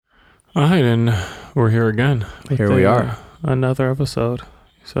All right, and we're here again. Here we are. Another episode.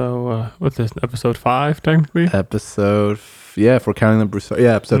 So, what's this? Episode 5, technically? If we're counting the Broussard.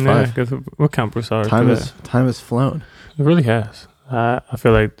 Yeah, episode 5. Because we'll count Broussard. Time has flown. It really has. I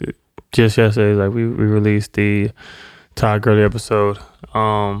feel like just yesterday, like we released the Todd Gurley episode.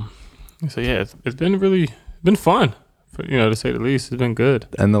 So yeah, it's been fun. To say the least. It's been good.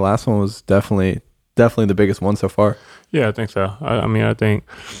 And the last one was definitely the biggest one so far. Yeah, I think so. I think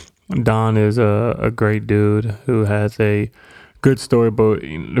Don is a great dude who has a good story, but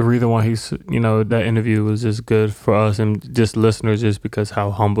the reason why he's, that interview was just good for us and just listeners just because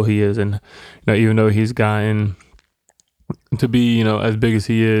how humble he is. And, even though he's gotten to be, as big as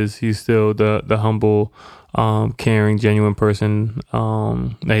he is, he's still the humble, caring, genuine person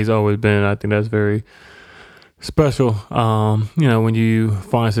that he's always been. I think that's very special. When you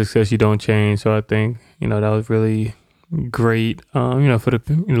find success, you don't change. So I think, that was really great, for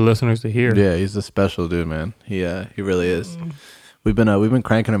the listeners to hear. Yeah, he's a special dude, man. He really is. We've been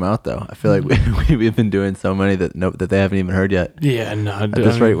cranking him out though. I feel like we've been doing so many that they haven't even heard yet. Yeah, no. At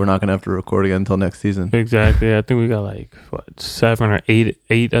this rate, we're not gonna have to record again until next season. Exactly. I think we got 7 or 8.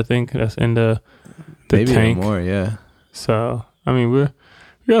 I think that's in the maybe tank. More. Yeah. So we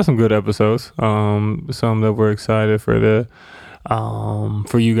got some good episodes. Some that we're excited for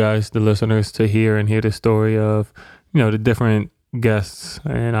for you guys, the listeners, to hear the story of the different guests,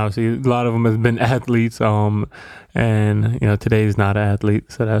 and obviously a lot of them have been athletes, and today's not an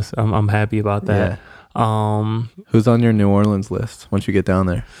athlete, so that's I'm happy about that. Yeah. Who's on your New Orleans list once you get down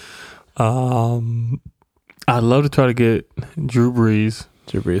there? I'd love to try to get Drew Brees.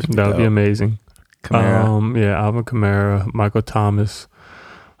 That would be amazing. Kamara. Alvin Kamara, Michael Thomas.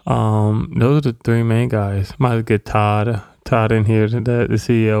 Those are the 3 main guys. Might get Todd in here, the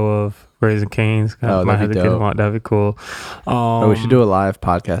CEO of Raising Canes. Might have to get him on. That'd be cool. We should do a live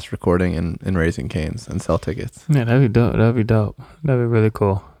podcast recording in Raising Canes and sell tickets. Yeah, that'd be dope. That'd be really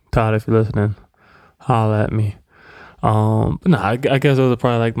cool. Todd, if you're listening, holla at me. But no, I guess those are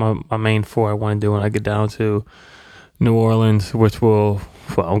probably my main 4 I want to do when I get down to New Orleans, which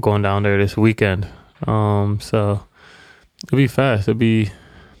I'm going down there this weekend. So it'll be fast. It'll be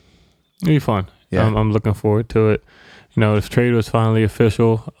fun. Yeah. I'm looking forward to it. This trade was finally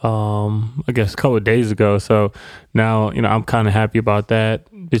official, I guess a couple of days ago. So now, I'm kind of happy about that,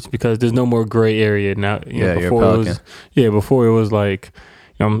 just because there's no more gray area now. Before it was like,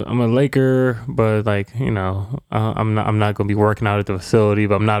 I'm a Laker, but I'm not gonna be working out at the facility.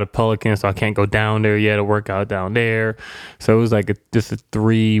 But I'm not a Pelican, so I can't go down there yet to work out down there. So it was just a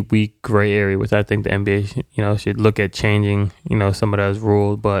 3-week gray area, which I think the NBA should look at changing. Some of those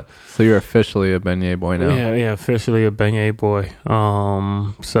rules. But so you're officially a Beignet boy now. Yeah, officially a Beignet boy.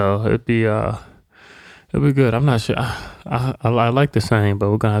 So it'd be good. I'm not sure. I like the saying, but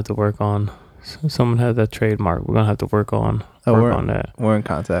we're gonna have to work on. Someone had that trademark. We're gonna have to work on that. We're in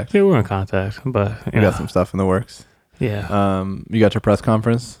contact. Yeah, we're in contact, but we got some stuff in the works. Yeah. You got your press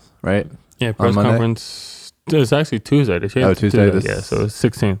conference, right? Yeah, press conference. It's actually Tuesday. Tuesday. Yeah, so it's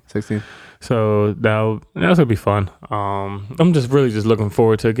 16th. 16th. So that's gonna be fun. I'm just really looking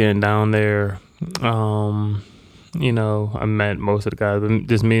forward to getting down there. I met most of the guys, but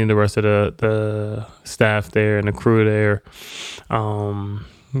just meeting the rest of the staff there and the crew there.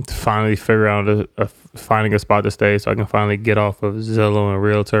 To finally figure out finding a spot to stay, so I can finally get off of Zillow and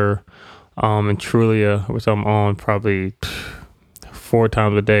Realtor, and Trulia, which I'm on probably 4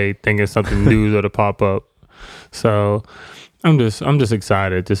 times a day, thinking something new to pop up. So I'm just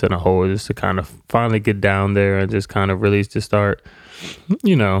excited, just in a whole, just to kind of finally get down there and just kind of really just start,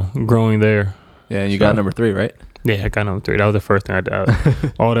 growing there. Yeah, and you got number 3, right? Yeah, I got number 3. That was the first thing I did.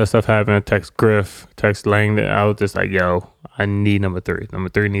 All that stuff happened. I text Griff, text Langdon. I was just like, yo, I need number 3. Number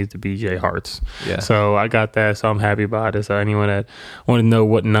 3 needs to be Jay Hart's. Yeah. So I got that. So I'm happy about it. So anyone that want to know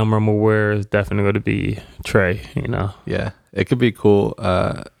what number I'm going to wear is definitely going to be Trey, Yeah. It could be cool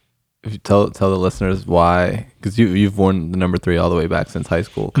if you tell the listeners why, because you've worn the number 3 all the way back since high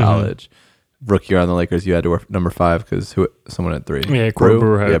school, college. Mm-hmm. Rookie year on the Lakers, you had to wear number 5 because someone had 3. Yeah,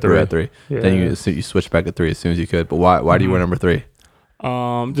 Brewer had 3. Yeah. Then you switched back to 3 as soon as you could. But why do you wear number 3?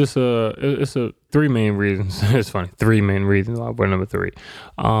 It's a 3 main reasons. It's funny, 3 main reasons why I wear number 3.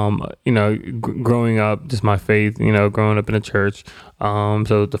 Growing up, just my faith. Growing up in the church.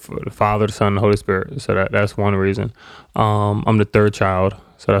 So the Father, the Son, the Holy Spirit. So that's one reason. I'm the 3rd child,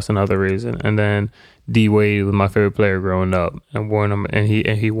 so that's another reason. And then D Wade was my favorite player growing up, and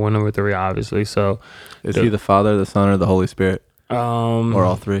he wore number 3, obviously. So is he the Father, the Son, or the Holy Spirit? Or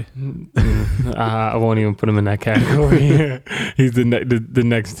all 3? I won't even put him in that category. He's the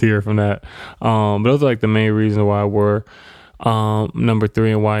next tier from that. But those are the main reasons why I wore number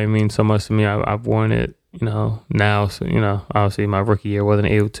 3 and why it means so much to me. I've worn it, now. So, obviously my rookie year wasn't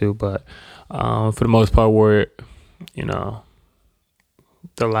able to, but for the most part, wore it,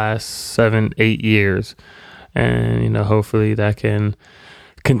 the last 7-8 years. And, hopefully that can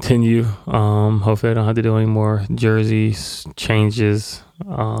continue. Hopefully I don't have to do any more jersey changes.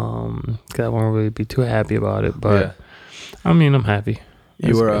 Cause I won't really be too happy about it, but I'm happy.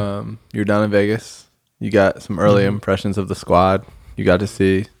 You were down in Vegas. You got some early impressions of the squad. You got to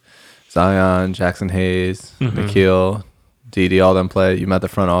see Zion, Jackson Hayes, Nikhil, Dede, all them play. You met the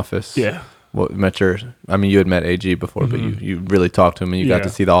front office. Yeah. You had met AG before, but you really talked to him and you got to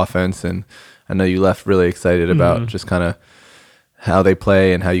see the offense. And I know you left really excited about just kind of how they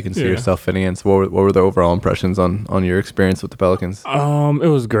play and how you can see yourself fitting in. So what were the overall impressions on your experience with the Pelicans? It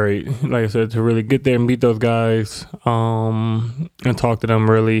was great. Like I said, to really get there and meet those guys, and talk to them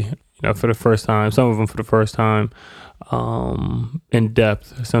really, for the first time, some of them for the first time, in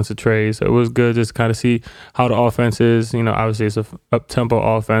depth since the trade. So it was good just kind of see how the offense is. Obviously it's a up-tempo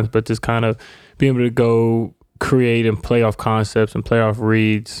offense, but just kind of being able to go create and play off concepts and play off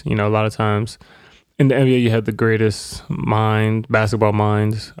reads. A lot of times in the NBA, you have the greatest basketball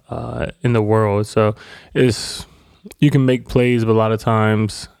minds in the world. So you can make plays, but a lot of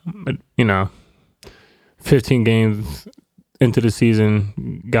times, 15 games into the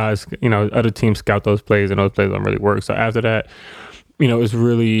season, guys, other teams scout those plays and those plays don't really work. So after that, it's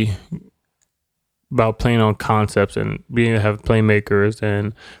really about playing on concepts and being able to have playmakers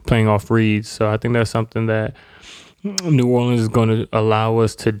and playing off reads. So I think that's something that New Orleans is going to allow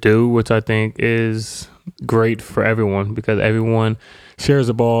us to do, which I think is great for everyone because everyone shares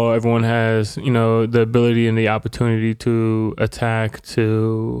the ball. Everyone has, the ability and the opportunity to attack,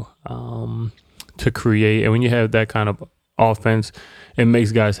 to create. And when you have that kind of offense, it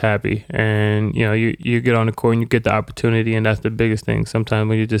makes guys happy. And, you get on the court and you get the opportunity, and that's the biggest thing. Sometimes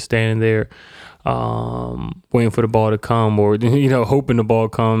when you're just standing there, waiting for the ball to come or, hoping the ball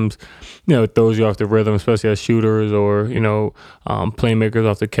comes, it throws you off the rhythm, especially as shooters or, playmakers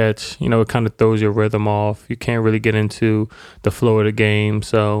off the catch. It kind of throws your rhythm off. You can't really get into the flow of the game.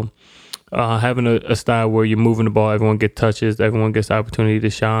 So having a style where you're moving the ball, everyone gets touches, everyone gets the opportunity to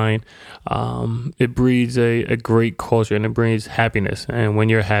shine, it breeds a great culture and it breeds happiness. And when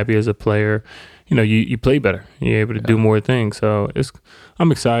you're happy as a player, you play better. You're able to do more things. So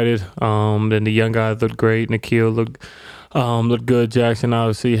I'm excited. Then the young guys looked great. Nikhil looked good. Jackson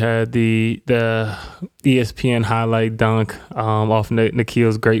obviously had the ESPN highlight dunk off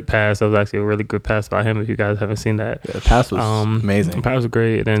Nikhil's great pass. That was actually a really good pass by him. If you guys haven't seen that, the pass was amazing. The pass was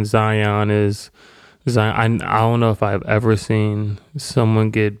great. And then Zion. I don't know if I've ever seen someone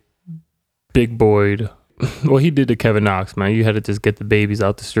get big boyed. Well, he did to Kevin Knox, man. You had to just get the babies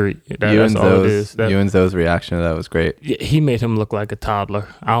out the street. That's all it is. You and Zoe's reaction to that was great. He made him look like a toddler.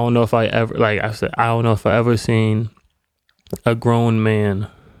 I don't know if I ever seen a grown man,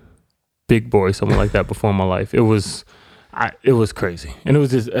 big boy, someone like that before in my life. It was crazy. And it was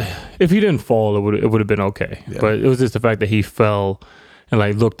just, if he didn't fall, it would have been okay. Yeah. But it was just the fact that he fell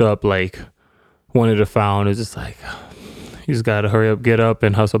and looked up, wanted to foul, and it was just you just got to hurry up, get up,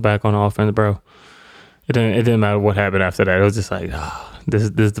 and hustle back on offense, bro. It didn't matter what happened after that. It was just this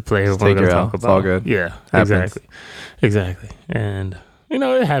is the player we're going to talk about. It's all good. Yeah, happens. Exactly. And,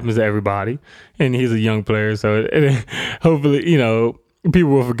 it happens to everybody. And he's a young player, so hopefully, people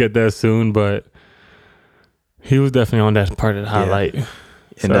will forget that soon. But he was definitely on that part of the highlight. Yeah.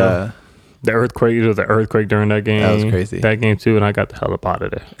 And the earthquake during that game. That was crazy. That game, too, and I got the hell up out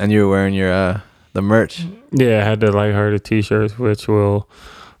of there. And you were wearing your the merch. Yeah, I had the lighthearted T-shirts, which will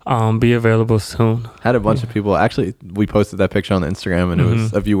be available soon. Had a bunch of people. Actually, we posted that picture on the Instagram, and it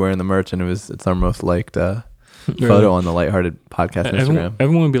was of you wearing the merch, and it's our most liked photo on the Lighthearted Podcast Instagram.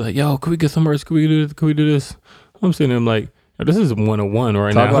 Everyone would be like, "Yo, could we get some merch? Could we do this? Could we do this?" I'm sitting there like, this is 101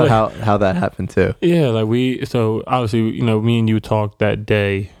 right now. Talk about how that happened too. Yeah, so obviously, me and you talked that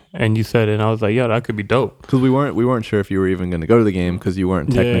day, and you said it, and I was like, "Yo, that could be dope." Because we weren't sure if you were even going to go to the game because you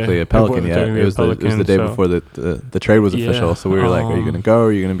weren't technically a Pelican yet. It was the day before the trade was official. So we were like, "Are you going to go? Or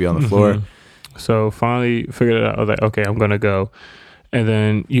are you going to be on the floor?" So finally figured it out. I was like, "Okay, I'm going to go." And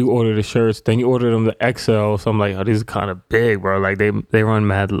then you ordered the shirts. Then you ordered them the XL. So I'm like, "Oh, these are kind of big, bro. They run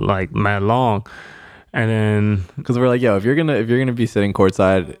mad long." And then because we're like, yo, if you're gonna be sitting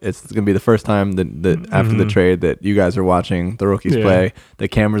courtside, it's gonna be the first time that after the trade that you guys are watching the rookies play. The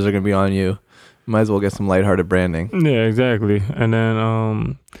cameras are gonna be on you. Might as well get some lighthearted branding. Yeah, exactly. And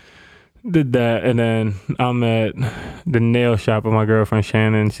then did that, and then I'm at the nail shop with my girlfriend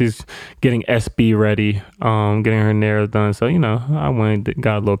Shannon. She's getting SB ready, getting her nails done. So I went and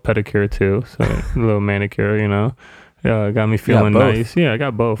got a little pedicure too, so a little manicure, It got me feeling both. nice. Yeah, I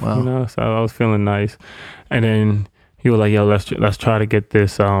got both. Wow. You know, so I was feeling nice. And then he was like, "Yo, let's try to get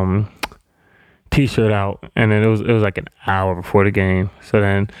this T-shirt out." And then it was like an hour before the game. So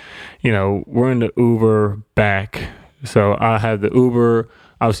then, you know, we're in the Uber back. So I had the Uber.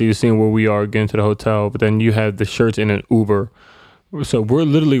 Obviously, you're seeing where we are getting to the hotel, but then you have the shirts in an Uber. So we're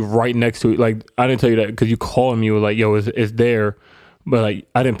literally right next to it. Like, I didn't tell you that because you called me. You were like, "Yo, it's there," but like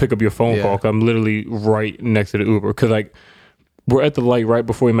I didn't pick up your phone call. 'Cause I'm literally right next to the Uber because like we're at the light right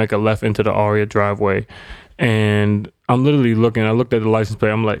before we make a left into the Aria driveway, and I'm literally looking. I looked at the license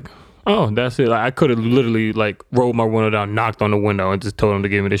plate. I'm like, "Oh, that's it." Like, I could have literally like rolled my window down, knocked on the window, and just told him to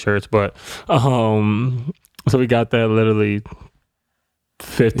give me the shirts. But so we got that literally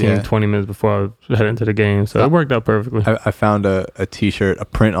 15, 20 minutes before I head into the game. So it worked out perfectly. I found a T-shirt, a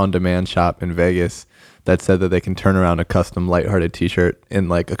print-on-demand shop in Vegas that said that they can turn around a custom Lighthearted T-shirt in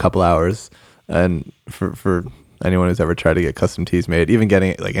like a couple hours. And for anyone who's ever tried to get custom tees made, even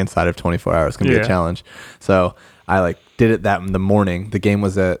getting it like inside of 24 hours can be a challenge. So I like did it that in the morning. The game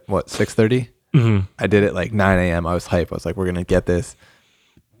was at 6:30. Mm-hmm. I did it like 9 a.m. I was hyped. I was like, we're gonna get this.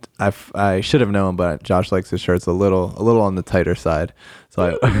 I should have known, but Josh likes his shirts a little on the tighter side.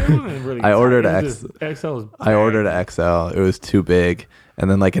 So I ordered XL. I ordered an XL. It was too big. And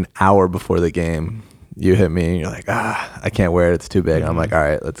then like an hour before the game, you hit me and you're like, I can't wear it. It's too big. And I'm like, all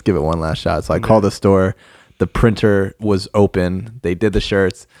right, let's give it one last shot. So I called the store. The printer was open. They did the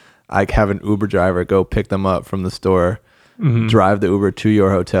shirts. I have an Uber driver go pick them up from the store, drive the Uber to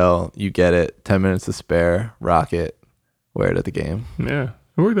your hotel. You get it. 10 minutes to spare. Rock it. Wear it at the game. Yeah.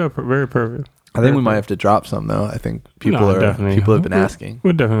 It worked out very perfect. I think we might have to drop some though. I think people have been asking.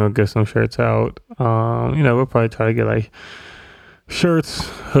 We're definitely gonna get some shirts out. You know, we'll probably try to get like shirts,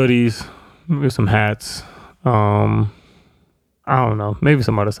 hoodies, maybe some hats. I don't know, maybe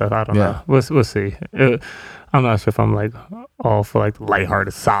some other stuff. I don't know. We'll see. I'm not sure if I'm like all for like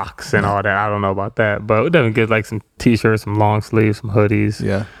Lighthearted socks and all that. I don't know about that, but we'll definitely get like some t-shirts, some long sleeves, some hoodies.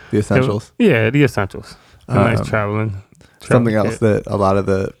 Yeah, the essentials. The essentials. Nice traveling. Something else that a lot of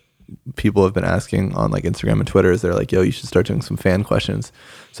the people have been asking on like Instagram and Twitter is they're like, yo, you should start doing some fan questions.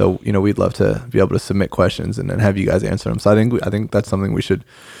 So, you know, we'd love to be able to submit questions and then have you guys answer them. So I think that's something we should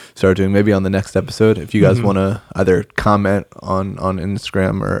start doing maybe on the next episode. If you guys want to either comment on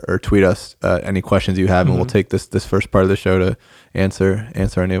Instagram or tweet us any questions you have, and we'll take this first part of the show to answer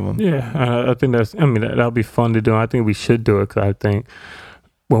any of them. Yeah, I think that'll be fun to do. I think we should do it because I think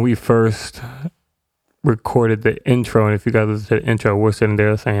when we first recorded the intro, and if you guys listen to the intro, we're sitting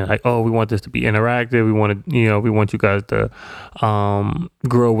there saying like, oh, we want this to be interactive, we want to, we want you guys to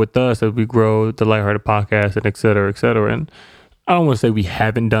grow with us as we grow the Lighthearted podcast, and et cetera, and I don't want to say we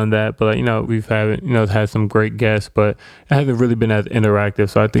haven't done that, but we've had some great guests, but it hasn't really been as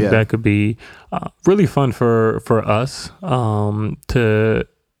interactive. So I think that could be really fun for us to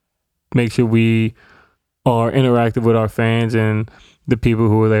make sure we are interactive with our fans and the people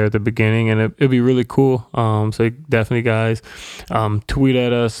who were there at the beginning, and it'd be really cool. So definitely, guys, tweet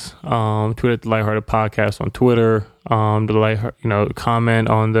at us, tweet at the Lighthearted Podcast on Twitter, comment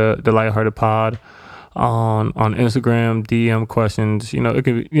on the Lighthearted Pod on Instagram, DM questions. It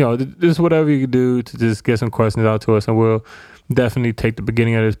could be, just whatever you could do to just get some questions out to us, and we'll definitely take the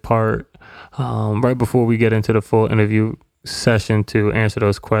beginning of this part right before we get into the full interview session to answer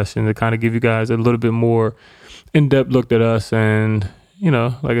those questions, to kind of give you guys a little bit more in-depth look at us, and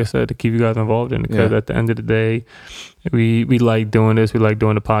like I said, to keep you guys involved in it, because at the end of the day, we like doing this, we like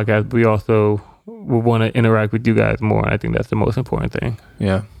doing the podcast, but we also want to interact with you guys more, and I think that's the most important thing.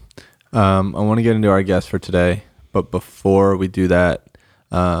 I want to get into our guest for today, but before we do that,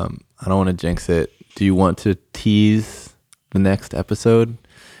 I don't want to jinx it. Do you want to tease the next episode?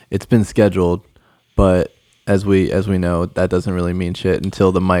 It's been scheduled, but as we know, that doesn't really mean shit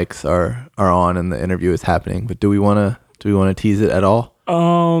until the mics are on and the interview is happening. But do we want to tease it at all?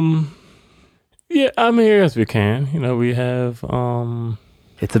 Yeah, I guess we can. We have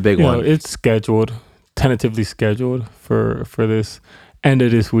it's a big one. It's scheduled, tentatively scheduled for this end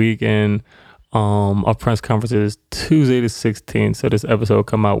of this week, and our press conference is Tuesday the 16th. So this episode will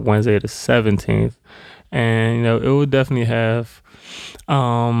come out Wednesday the 17th, and it will definitely have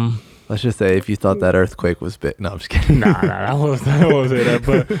Let's just say if you thought that earthquake was big. No, I'm just kidding. Nah, I won't say that.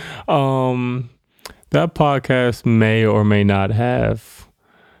 But that podcast may or may not have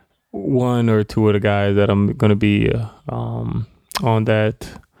one or two of the guys that I'm going to be on that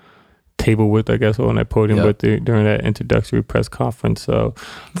table with, I guess, or on that podium with during that introductory press conference. So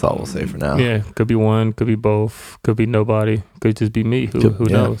that's all we'll say for now. Yeah, could be one, could be both, could be nobody, could just be me. Who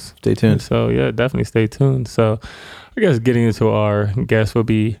knows? Stay tuned. So yeah, definitely stay tuned. So I guess getting into our guest will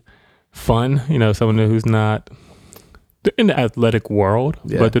be fun. Someone who's not they're in the athletic world,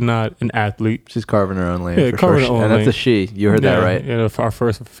 Yeah. but they're not an athlete. She's carving her own lane. Yeah, for carving sure. her own And that's lane. a she. You heard that right. You know, for our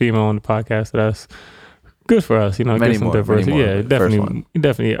first female on the podcast, so that's good for us. You know, Many get some more, diversity. many more, Yeah, but the first definitely. one. We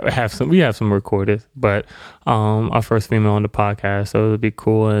definitely have some. We have some recorded, but our first female on the podcast, so it'd be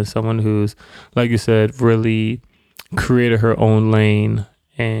cool. And someone who's, like you said, really created her own lane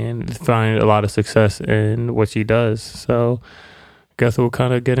and find a lot of success in what she does. So, guess we'll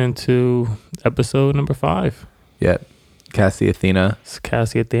kind of get into episode number 5. Yeah. Cassie Athena. It's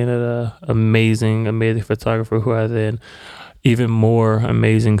Cassie Athena, the amazing photographer who has an even more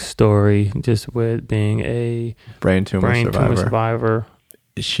amazing story just with being a Brain tumor survivor.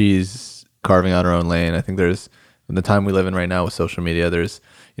 She's carving out her own lane. I think there's, in the time we live in right now with social media, there's,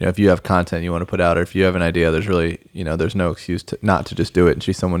 you know, if you have content you want to put out, or if you have an idea, there's really, you know, there's no excuse to not to just do it. And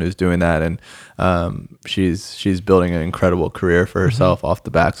she's someone who's doing that. And she's building an incredible career for herself off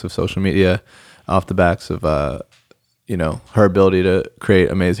the backs of social media, off the backs of, you know, her ability to create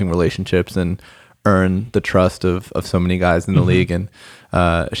amazing relationships and earn the trust of so many guys in the league. And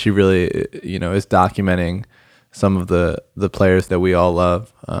she really, you know, is documenting some of the players that we all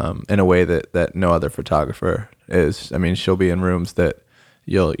love in a way that no other photographer is. I mean, she'll be in rooms that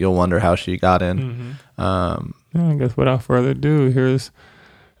you'll wonder how she got in. I guess without further ado, here's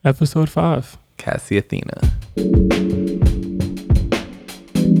episode 5. Cassie Athena.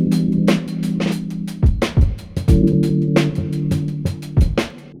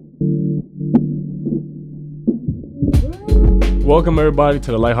 Welcome everybody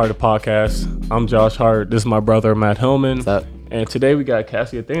to the Lighthearted Podcast. I'm Josh Hart. This is my brother Matt Hillman. What's up? And today we got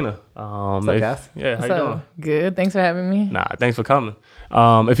Cassie Athena. What's up, Cass? Yeah, how you So doing? good. Thanks for having me. Nah, thanks for coming.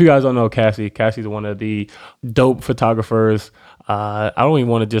 If you guys don't know Cassie's one of the dope photographers. I don't even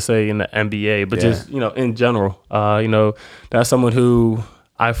want to just say in the NBA, but just, you know, in general. You know, that's someone who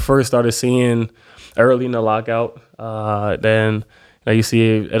I first started seeing early in the lockout. Then you know, you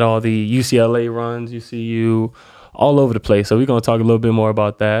see it at all the UCLA runs. You see you all over the place. So we're going to talk a little bit more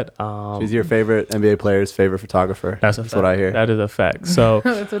about that. She's your favorite NBA player's favorite photographer. That's what I hear. That is a fact. So,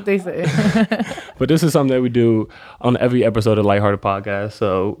 That's what they say. but this is something that we do on every episode of Lighthearted Podcast.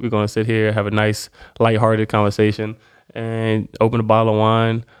 So we're going to sit here, have a nice lighthearted conversation, and open a bottle of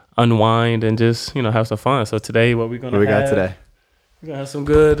wine, unwind, and just, you know, have some fun. So today, what we're going to What we got today? We're going to have some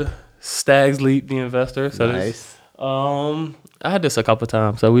good Stags Leap, the investor. So Nice. I had this a couple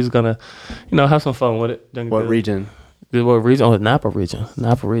times, so we're just going to, you know, have some fun with it. What region? What region? Oh, Napa region. You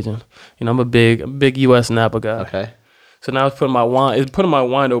know, I'm a big U.S. Napa guy. Okay. So now it's putting my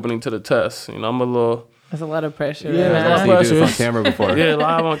wine opening to the test. You know, I'm a little There's a lot of pressure. Yeah, in there's a lot that. of You do this on pressure. camera before. yeah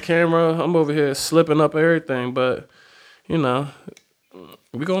live on camera. I'm over here slipping up everything, but you know,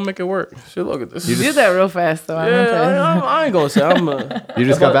 we gonna make it work. Shit, look at this. You did that real fast, though. I'm impressed. I ain't gonna say I'm a. You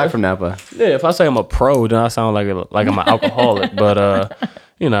just got back from Napa. Yeah, if I say I'm a pro, then I sound like I'm an alcoholic. But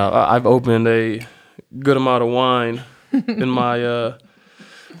you know, I've opened a good amount of wine in my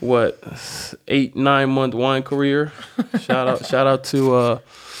 8-9 month wine career. Shout out to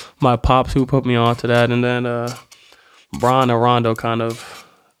my pops who put me on to that, and then Bron and Rondo kind of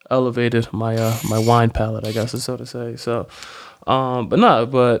elevated my my wine palate, I guess is so to say. So,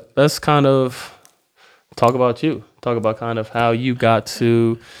 but let's kind of talk about you. Talk about kind of how you got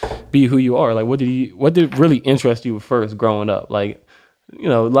to be who you are. Like, what did really interest you first growing up? Like, you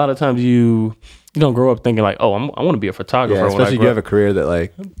know, a lot of times you don't grow up thinking like, oh, I want to be a photographer. Yeah, when I especially if grow you up. have a career that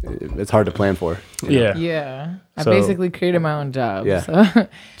like it's hard to plan for. Yeah. Yeah. I So- basically created my own job. Yeah. So.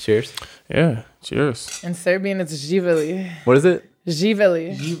 Cheers. Yeah. Cheers. In Serbian, it's Živeli. What is it?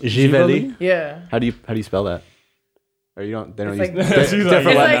 Živeli. Živeli? Yeah. How do you spell that? Or you don't? They don't It's use like- She's It's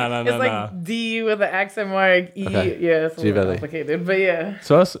like, like, nah. it's like D with an accent mark, E. Okay. Yeah, it's a little Živeli. complicated. But yeah.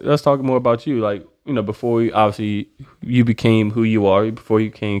 So let's talk more about you. Like, you know, before you became who you are, before you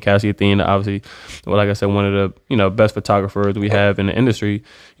became Cassie Athena, obviously, well, like I said, one of the, you know, best photographers we have in the industry.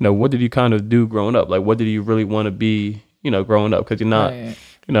 You know, what did you kind of do growing up? Like, what did you really want to be, you know, growing up? Because you're not, Right.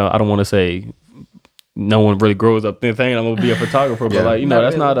 you know, I don't want to say no one really grows up thinking I'm gonna be a photographer, but Yeah. like, you know, Not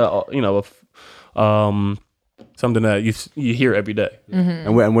that's really. not a, you know, something that you hear every day.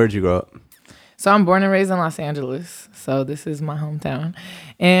 And where'd you grow up? So I'm born and raised in Los Angeles. So this is my hometown.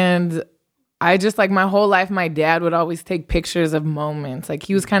 And I just like my whole life, my dad would always take pictures of moments. Like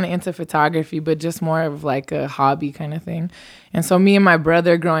he was kind of into photography, but just more of like a hobby kind of thing. And so me and my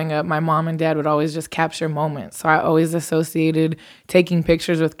brother growing up, my mom and dad would always just capture moments. So I always associated taking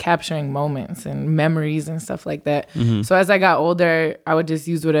pictures with capturing moments and memories and stuff like that. So as I got older, I would just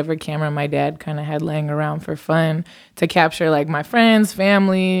use whatever camera my dad kind of had laying around for fun to capture like my friends,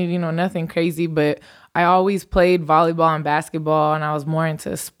 family, you know, nothing crazy, but I always played volleyball and basketball and I was more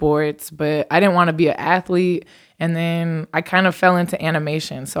into sports, but I didn't want to be an athlete. And then I kind of fell into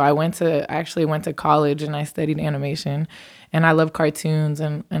animation. So I actually went to college and I studied animation, and I love cartoons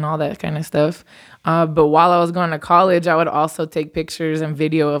and all that kind of stuff. But while I was going to college, I would also take pictures and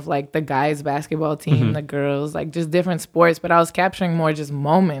video of like the guys' basketball team, the girls, like just different sports. But I was capturing more just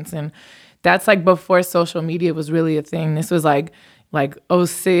moments. And that's like before social media was really a thing. This was like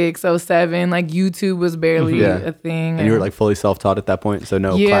 06, 07, like YouTube was barely a thing. And you were like fully self-taught at that point? So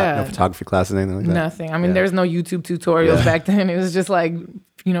no photography classes, anything like that? Nothing. I mean, there's no YouTube tutorials back then. It was just like,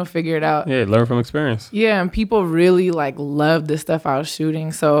 figure it out. Yeah, learn from experience. Yeah, and people really like loved the stuff I was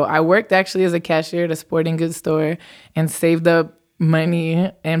shooting. So I worked actually as a cashier at a sporting goods store and saved up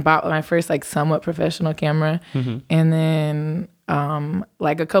money and bought my first like somewhat professional camera. And then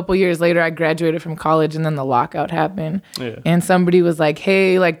like a couple years later, I graduated from college, and then the lockout happened. Yeah. And somebody was like,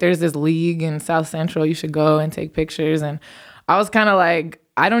 hey, like there's this league in South Central, you should go and take pictures. And I was kind of like,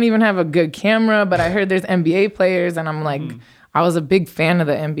 I don't even have a good camera, but I heard there's NBA players, and I'm like, I was a big fan of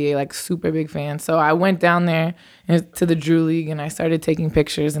the NBA, like super big fan. So I went down there to the Drew League, and I started taking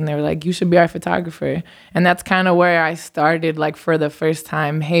pictures, and they were like, you should be our photographer. And that's kind of where I started, like for the first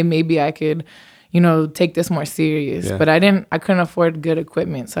time, hey, maybe I could take this more serious. Yeah. But I couldn't afford good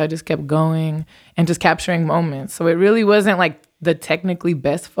equipment. So I just kept going and just capturing moments. So it really wasn't like the technically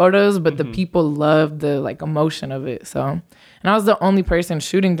best photos, but the people loved the like emotion of it. So, and I was the only person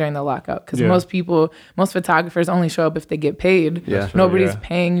shooting during the lockout, because most photographers only show up if they get paid. Yeah. Nobody's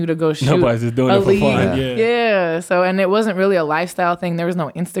paying you to go shoot. Nobody's just doing it for fun. Yeah. So, and it wasn't really a lifestyle thing. There was no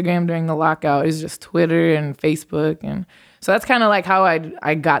Instagram during the lockout. It was just Twitter and Facebook. And so that's kind of like how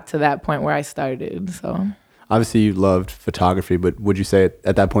I got to that point where I started. So obviously you loved photography, but would you say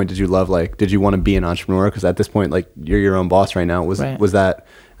at that point, did you want to be an entrepreneur? Because at this point, like you're your own boss right now. Was that,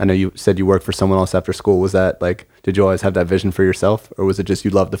 I know you said you worked for someone else after school. Was that like, did you always have that vision for yourself, or was it just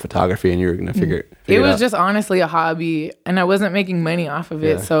you loved the photography and you were going to figure it out? It was just honestly a hobby, and I wasn't making money off of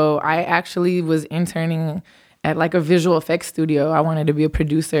it. Yeah. So I actually was interning at like a visual effects studio. I wanted to be a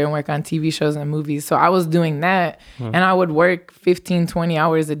producer and work on TV shows and movies. So I was doing that, and I would work 15, 20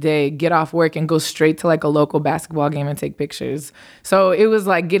 hours a day, get off work and go straight to like a local basketball game and take pictures. So it was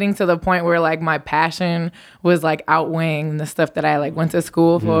like getting to the point where like my passion was like outweighing the stuff that I like went to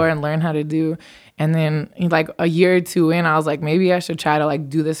school for and learned how to do. And then like a year or two in, I was like, maybe I should try to like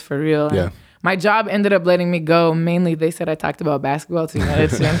do this for real. Yeah. My job ended up letting me go. Mainly, they said I talked about basketball too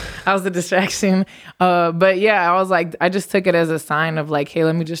much, and I was a distraction. But yeah, I was like, I just took it as a sign of like, hey,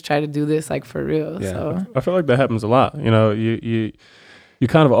 let me just try to do this like for real. Yeah. So I feel like that happens a lot. You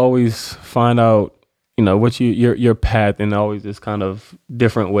kind of always find out, what your path in always is kind of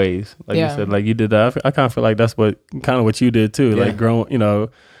different ways. Like you said, like you did that. I kind of feel like that's what you did too. Yeah. Like growing,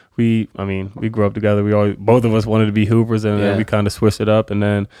 we grew up together. Both of us wanted to be hoopers, and then we kind of switched it up, and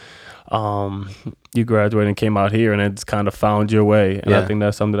then. You graduated and came out here, and it's kind of found your way. And I think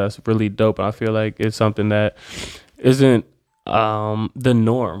that's something that's really dope. And I feel like it's something that isn't the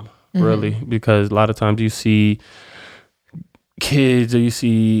norm, really, because a lot of times you see kids or you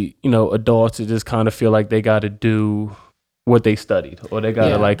see, adults that just kind of feel like they got to do what they studied, or they got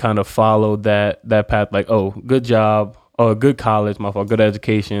to like kind of follow that path. Like, oh, good job, or good college, good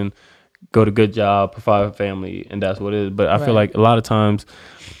education, go to good job, provide for family, and that's what it is. But I feel like a lot of times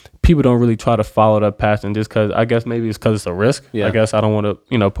people don't really try to follow that passion, just because I guess maybe it's because it's a risk. Yeah. I guess I don't want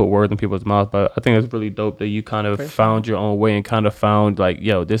to, put words in people's mouths, but I think it's really dope that you kind of found your own way and kind of found like,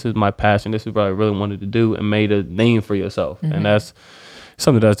 yo, this is my passion. This is what I really wanted to do, and made a name for yourself. And that's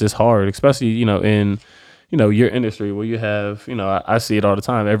something that's just hard, especially, in, your industry where you have, I see it all the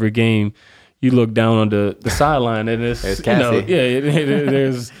time. Every game you look down on the sideline, and it's, there's,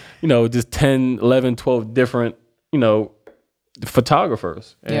 just 10, 11, 12 different,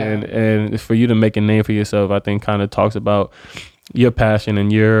 photographers, and for you to make a name for yourself, I think kind of talks about your passion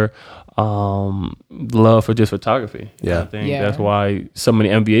and your love for just photography. I think that's why so many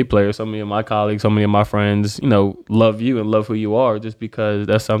NBA players, so many of my colleagues, so many of my friends, love you and love who you are, just because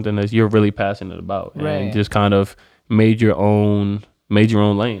that's something that you're really passionate about, and just kind of made your own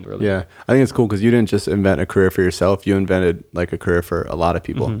lane, really. Yeah, I think it's cool because you didn't just invent a career for yourself. You invented like a career for a lot of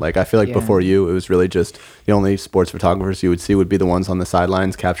people. Like I feel like before you, it was really just the only sports photographers you would see would be the ones on the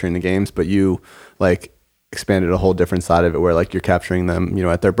sidelines capturing the games. But you like expanded a whole different side of it, where like you're capturing them,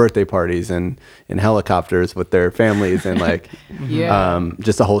 at their birthday parties and in helicopters with their families, and like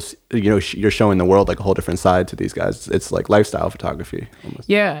just a whole, you're showing the world like a whole different side to these guys. It's like lifestyle photography almost.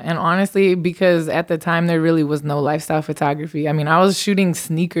 Yeah, and honestly, because at the time there really was no lifestyle photography. I mean, I was shooting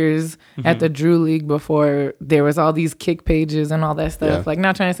sneakers at the Drew League before there was all these kick pages and all that stuff. Like,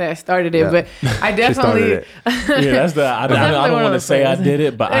 not trying to say I started it, but I definitely that's the I don't want to say I did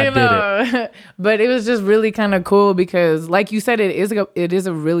it, but I did it. But it was just really really kind of cool because, like you said, it is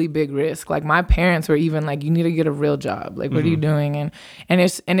a really big risk. Like my parents were even like, you need to get a real job. Like, what are you doing? And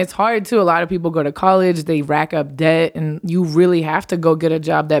it's hard too. A lot of people go to college, they rack up debt, and you really have to go get a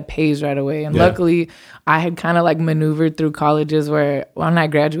job that pays right away. And luckily, I had kind of like maneuvered through colleges where when I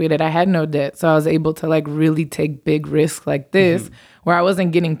graduated, I had no debt, so I was able to like really take big risks like this. Where I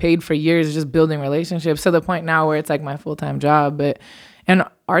wasn't getting paid for years, just building relationships to the point now where it's like my full-time job. But in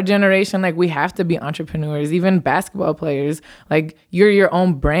our generation, like we have to be entrepreneurs, even basketball players. Like you're your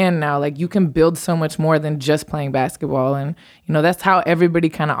own brand now. Like you can build so much more than just playing basketball. And, you know, that's how everybody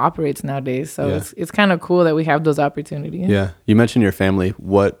kind of operates nowadays. So it's kind of cool that we have those opportunities. Yeah. You mentioned your family.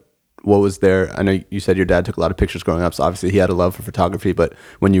 What was there? I know you said your dad took a lot of pictures growing up, so obviously he had a love for photography, but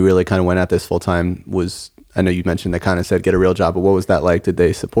when you really kind of went at this full-time I know you mentioned they kind of said get a real job, but what was that like? Did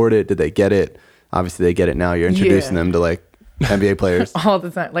they support it? Did they get it? Obviously they get it now. You're introducing them to like NBA players. All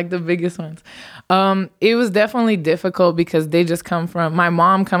the time, like the biggest ones. It was definitely difficult because they just my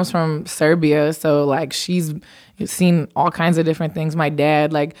mom comes from Serbia, so like she's seen all kinds of different things. My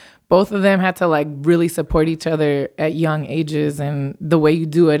dad, like both of them had to like really support each other at young ages, and the way you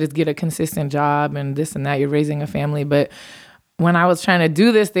do it is get a consistent job and this and that. You're raising a family, but when I was trying to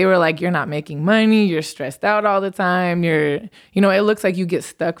do this, they were like, you're not making money, you're stressed out all the time, it looks like you get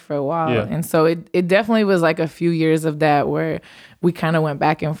stuck for a while. Yeah. And so it definitely was like a few years of that where we kind of went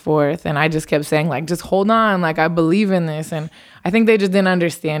back and forth, and I just kept saying like, just hold on, like I believe in this. And I think they just didn't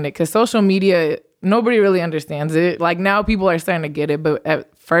understand it because social media, nobody really understands it. Like now people are starting to get it, but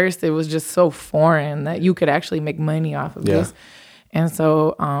at first it was just so foreign that you could actually make money off of this. And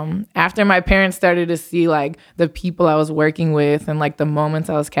so after my parents started to see like the people I was working with and like the moments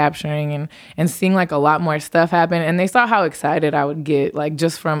I was capturing and seeing like a lot more stuff happen, and they saw how excited I would get, like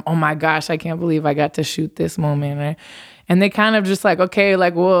just from, oh my gosh, I can't believe I got to shoot this moment. And they kind of just like, okay,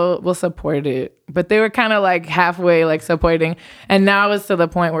 like we'll support it. But they were kind of like halfway like supporting. And now it's to the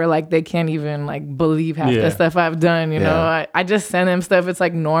point where like they can't even like believe half the stuff I've done, you know. I just send them stuff. It's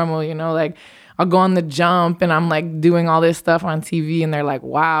like normal, you know, like I'll go on the jump and I'm like doing all this stuff on TV, and they're like,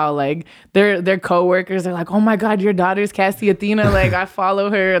 wow, like their coworkers are like, oh my God, your daughter's Cassie Athena. Like I follow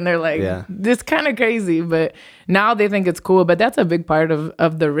her, and they're like, this kind of crazy. But now they think it's cool. But that's a big part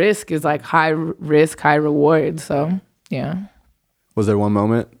of the risk is like high risk, high reward. So yeah. Was there one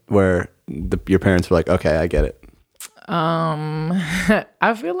moment where your parents were like, okay, I get it?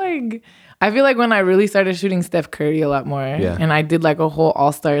 I feel like when I really started shooting Steph Curry a lot more, and I did like a whole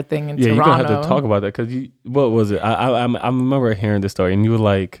all-star thing in Toronto. You're gonna have to talk about that because what was it? I remember hearing this story, and you were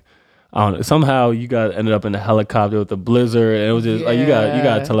like, I don't know, somehow you guys ended up in a helicopter with a blizzard, and it was just like you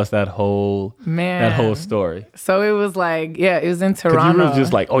got to tell us that whole story. So it was like, it was in Toronto. You were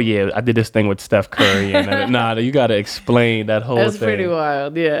just like, oh yeah, I did this thing with Steph Curry, and you got to explain that whole thing. That's pretty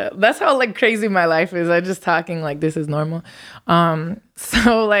wild. Yeah, that's how like crazy my life is. I'm just talking like this is normal.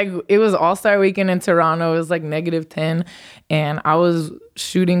 So like it was All-Star Weekend in Toronto. It was like -10, and I was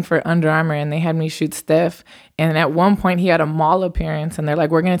shooting for Under Armour, and they had me shoot Steph. And at one point he had a mall appearance, and they're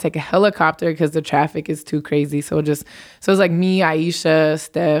like, we're gonna take a helicopter because the traffic is too crazy. So it was like me, Aisha,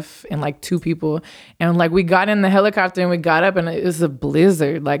 Steph, and like 2 people. And like we got in the helicopter and we got up, and it was a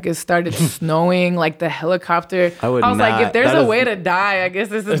blizzard. Like it started snowing. Like the helicopter. I was like, if there's a way to die, I guess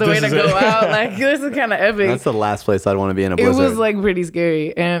this is the way to go out. Like this is kind of epic. That's the last place I'd want to be in a blizzard. It was like pretty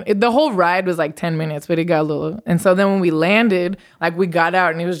scary, and the whole ride was like 10 minutes, but it got a little. And so then when we landed, like we got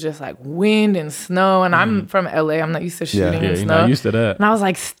out, and it was just like wind and snow. And I'm from LA. I'm not used to shooting in snow. You're not used to that. And I was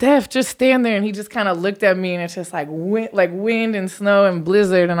like, Steph, just stand there. And he just kind of looked at me, and it's just like wind and snow and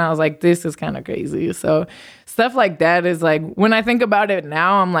blizzard. And I was like, this is kind of crazy. So stuff like that is like, when I think about it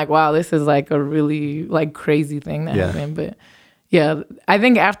now, I'm like, wow, this is like a really like crazy thing that happened. But yeah, I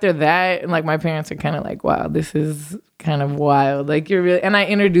think after that, like my parents are kind of like, wow, this is kind of wild. Like you're really, and I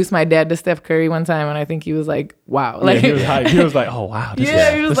introduced my dad to Steph Curry one time, and I think he was like, wow. Like he was hyped. He was like, oh wow.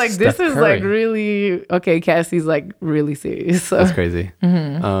 He was like, this is like really, okay, Cassie's like really serious. So. That's crazy.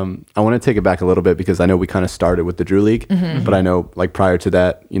 Mm-hmm. I want to take it back a little bit because I know we kind of started with the Drew League, but I know like prior to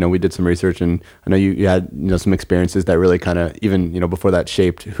that, we did some research, and I know you had, some experiences that really kind of even, before that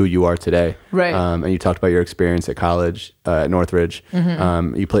shaped who you are today. Right. And you talked about your experience at college, at Northridge.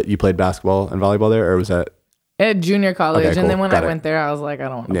 You played basketball and volleyball there, or was that? At junior college, okay, cool. And then when I went there, I was like, I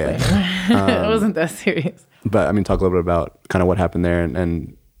don't want to play anymore. It wasn't that serious. But I mean, talk a little bit about kind of what happened there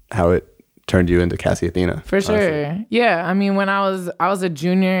and how it turned you into Cassie Athena. For sure. Honestly. Yeah. I mean, when I was a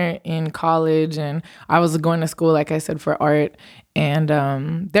junior in college, and I was going to school, like I said, for art. And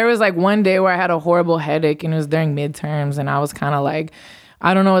there was like one day where I had a horrible headache, and it was during midterms, and I was kind of like,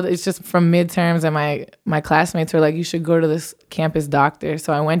 I don't know. It's just from midterms, and my classmates were like, "You should go to this campus doctor."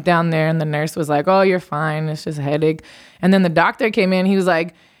 So I went down there, and the nurse was like, "Oh, you're fine. It's just a headache." And then the doctor came in. He was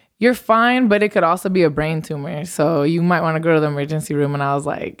like, "You're fine, but it could also be a brain tumor. So you might want to go to the emergency room." And I was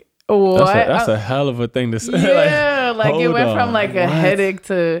like, "What?" That's a hell of a thing to say. Yeah, like it went from like a What? headache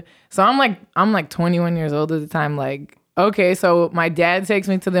to. So I'm like 21 years old at the time. Like, okay, so my dad takes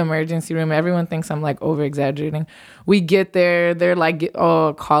me to the emergency room. Everyone thinks I'm like over exaggerating. We get there, they're like,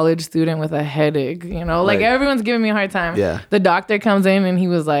 "Oh, college student with a headache," you know, like everyone's giving me a hard time. Yeah. The doctor comes in and he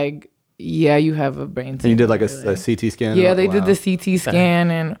was like, "Yeah, you have a brain tumor." And you did like a CT scan? Yeah, they did the CT scan,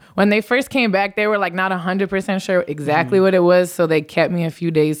 and when they first came back, they were like not 100% sure exactly what it was, so they kept me a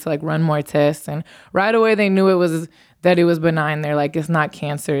few days to like run more tests, and right away they knew it was benign. They're like, "It's not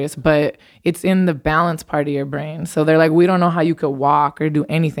cancerous, but it's in the balance part of your brain." So they're like, "We don't know how you could walk or do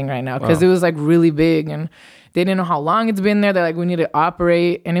anything right now," because it was like really big, and they didn't know how long it's been there. They're like, "We need to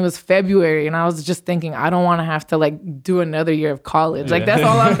operate," and it was February, and I was just thinking, I don't want to have to like do another year of college. Like that's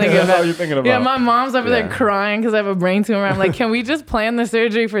all I'm thinking That's about. all you're thinking about. Yeah, my mom's over there crying because I have a brain tumor. I'm like, "Can we just plan the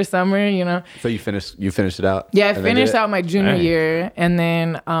surgery for summer?" You know? So you finished it out? Yeah, I and then finished did it? out my junior year, and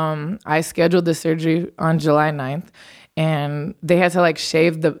then I scheduled the surgery on July 9th, and they had to like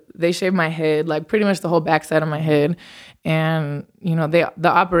they shaved my head, like pretty much the whole backside of my head. And, you know, the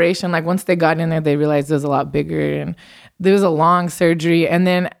operation, like once they got in there, they realized it was a lot bigger, and there was a long surgery. And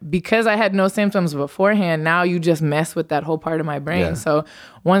then because I had no symptoms beforehand, now you just mess with that whole part of my brain. Yeah. So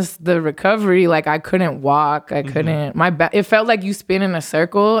once the recovery, like I couldn't walk, I couldn't, it felt like you spin in a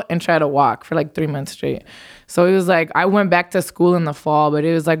circle and try to walk for like 3 months straight. So it was like, I went back to school in the fall, but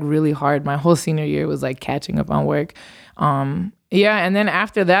it was like really hard. My whole senior year was like catching up on work. Yeah. And then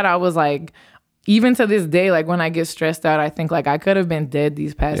after that, I was like, even to this day, like when I get stressed out, I think like I could have been dead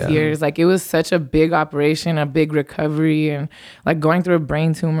these past years. Like it was such a big operation, a big recovery, and like going through a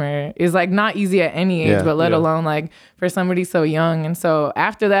brain tumor is like not easy at any age, but let alone like for somebody so young. And so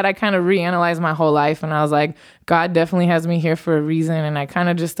after that, I kind of reanalyzed my whole life, and I was like, God definitely has me here for a reason. And I kind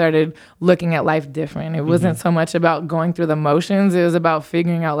of just started looking at life different. It wasn't so much about going through the motions. It was about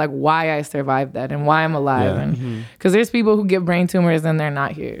figuring out like why I survived that and why I'm alive. And because there's people who get brain tumors and they're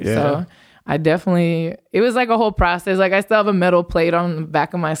not here. So it was like a whole process. Like I still have a metal plate on the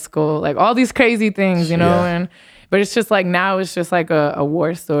back of my skull, like all these crazy things, you know, but it's just like, now it's just like a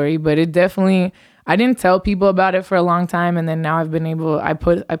war story, but it definitely, I didn't tell people about it for a long time. And then now I've been able, I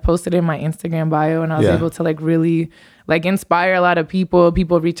posted in my Instagram bio, and I was able to like really like inspire a lot of people.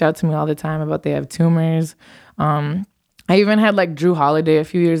 People reach out to me all the time about they have tumors. I even had like Drew Holiday a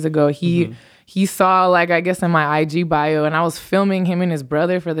few years ago. He saw like, I guess in my IG bio, and I was filming him and his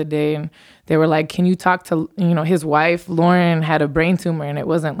brother for the day, and they were like, "Can you talk to, you know, his wife, Lauren had a brain tumor," and it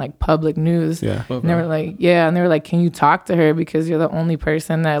wasn't like public news. Yeah. And they were like, and they were like, "Can you talk to her? Because you're the only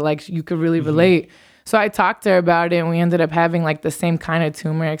person that like you could really relate." So I talked to her about it, and we ended up having like the same kind of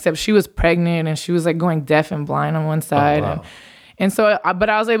tumor, except she was pregnant and she was like going deaf and blind on one side. And so, but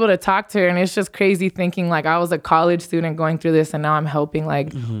I was able to talk to her, and it's just crazy thinking like I was a college student going through this, and now I'm helping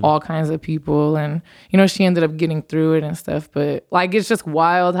like all kinds of people. And, you know, she ended up getting through it and stuff. But like, it's just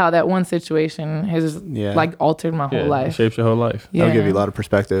wild how that one situation has like altered my whole life. It shapes your whole life. Yeah. That'll give you a lot of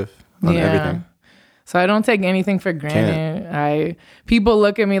perspective on everything. So I don't take anything for granted. People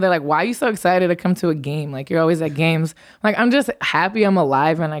look at me, they're like, "Why are you so excited to come to a game? Like you're always at games." Like I'm just happy I'm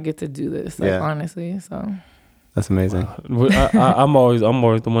alive and I get to do this. Like honestly, so. That's amazing. I'm always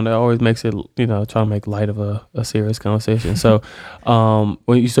the one that always makes it, you know, try to make light of a serious conversation. So,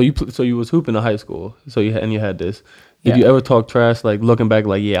 you was hooping in high school. So you had this. Did you ever talk trash, like looking back,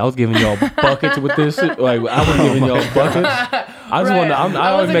 like, I was giving y'all buckets with this shit? Like, I was giving y'all buckets. I just wonder,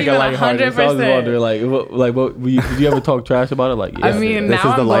 I always make it lighthearted. So I was wondering, did you ever talk trash about it? Like, I mean, this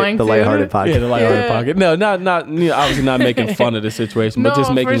now is I'm going the to. lighthearted podcast. Yeah, the lighthearted pocket. No, not obviously not making fun of the situation, but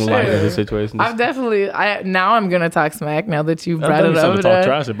just making light of the situation. I've definitely, now I'm going to talk smack now that you brought it up. To talk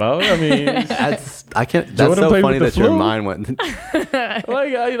trash about. I mean, that's so funny that your mind went.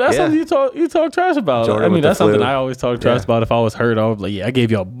 That's something you talk trash about. Jordan, I mean, that's something flu. I always talk trash about. If I was hurt, I was like, I gave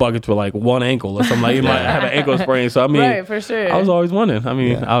y'all buckets with like one ankle or something. Like, you might have an ankle sprain. So I mean, right, for sure. I was always wondering. I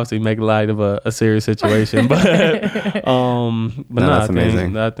mean, obviously make light of a serious situation, but that's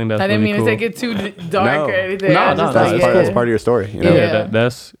amazing. I think that's. I didn't really mean cool. to take it too dark or anything. No, That's part of your story. You know? Yeah,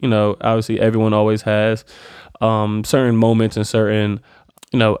 that's, you know, obviously everyone always has certain moments and certain,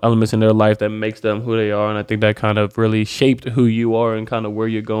 you know, elements in their life that makes them who they are, and I think that kind of really shaped who you are and kind of where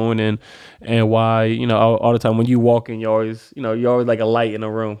you're going and why, you know, all the time when you walk in, you're always like a light in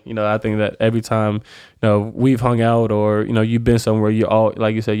a room. You know, I think that every time, you know, we've hung out or, you know, you've been somewhere, you're all,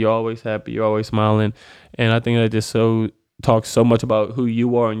 like you said, you're always happy, you're always smiling, and I think that just so talks so much about who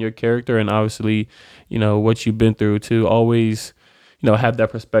you are and your character, and obviously, you know, what you've been through. To always, you know, have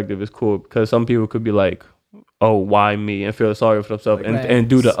that perspective is cool, because some people could be like, oh, why me, and feel sorry for themselves, and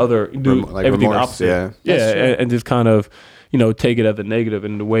do the other, do like everything remorse, opposite. yeah. And just kind of, you know, take it as a negative,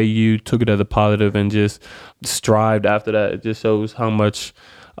 and the way you took it as a positive and just strived after that, it just shows how much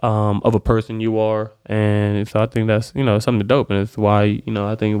of a person you are. And so I think that's, you know, something dope, and it's why, you know,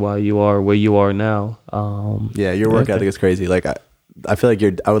 I think why you are where you are now. Your work ethic is crazy. Like I feel like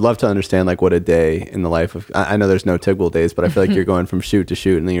I would love to understand like what a day in the life of, I know there's no Tigbull days, but I feel like you're going from shoot to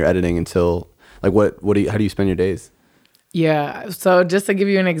shoot, and then you're editing until like, how do you spend your days? Yeah. So just to give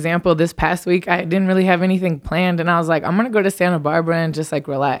you an example, this past week, I didn't really have anything planned. And I was like, I'm going to go to Santa Barbara and just like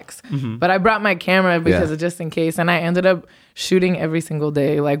relax. But I brought my camera because of just in case. And I ended up shooting every single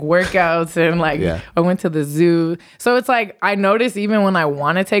day, like workouts and like I went to the zoo. So it's like, I notice even when I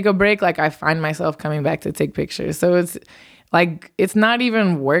want to take a break, like I find myself coming back to take pictures. So it's like, it's not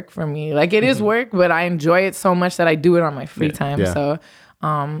even work for me. Like it is work, but I enjoy it so much that I do it on my free time. Yeah. So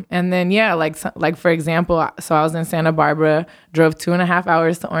and then like for example, so I was in Santa Barbara, drove 2.5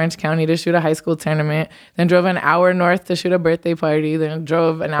 hours to Orange County to shoot a high school tournament, then drove an hour north to shoot a birthday party, then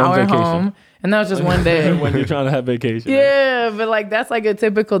drove an hour home, and that was just one day. When you're trying to have vacation. Yeah, but like that's like a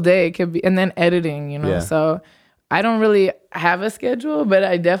typical day. It could be, and then editing, you know. Yeah. So I don't really have a schedule, but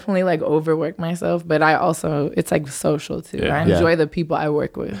I definitely like overwork myself. But I also, it's like social too. Yeah. I enjoy the people I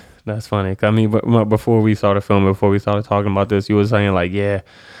work with. That's funny. I mean, before we started filming, before we started talking about this, you were saying like, yeah,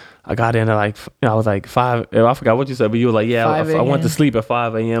 I got in at like, I was like 5, I forgot what you said, but you were like, yeah, I went to sleep at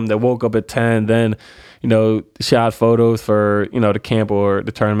 5 a.m. Then woke up at 10, then, you know, shot photos for, you know, the camp or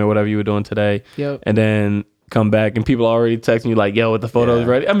the tournament, whatever you were doing today. Yep. And then come back and people already texting you like, yo, with the photos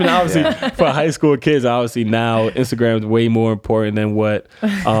ready. I mean, obviously for high school kids, obviously now Instagram is way more important than what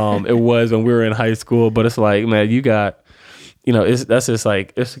it was when we were in high school. But it's like, man, you got, you know, that's just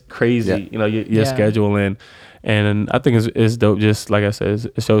like, it's crazy, you know, your scheduling. And I think it's dope. Just like I said,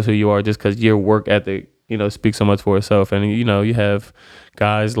 it shows who you are just because your work ethic, you know, speaks so much for itself. And, you know, you have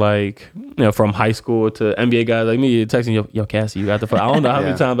guys like, you know, from high school to NBA guys like me texting, yo, Cassie, you got the photo. I don't know how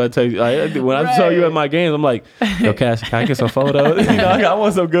many times I text you. Like, when I saw you at my games, I'm like, yo, Cassie, can I get some photos? You know, I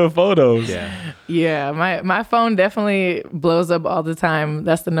want some good photos. Yeah, my phone definitely blows up all the time.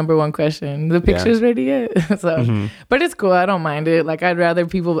 That's the number one question. The picture's ready yet? So, but it's cool. I don't mind it. Like, I'd rather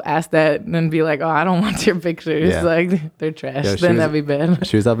people ask that than be like, oh, I don't want your pictures. Yeah. Like, they're trash. Then that'd be bad.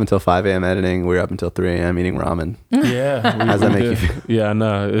 She was up until 5 a.m. editing. We were up until 3 a.m. eating ramen. Yeah. How does that make you feel? Yeah,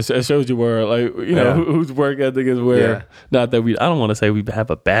 no. It shows you where, like, you know, whose work ethic is where. Not that I don't want to say we have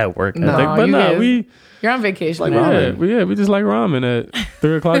a bad work ethic, but you're on vacation. Like ramen. We just like ramen at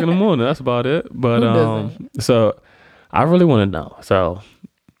 3 o'clock in the morning. That's about it. But so I really want to know. So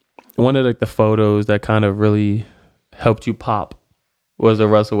one of the photos that kind of really helped you pop was the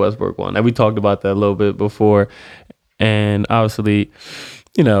Russell Westbrook one. And we talked about that a little bit before. And obviously,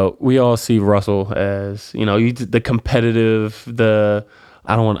 you know, we all see Russell as, you know, the competitive,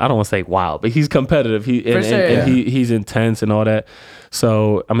 I don't want to say wild, but he's competitive. He's intense and all that.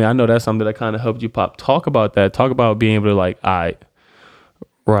 So, I mean, I know that's something that kind of helped you pop. Talk about that. Talk about being able to like, all right,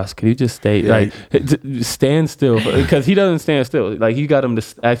 Russ, can you just stay stand still? Because he doesn't stand still. Like, you got him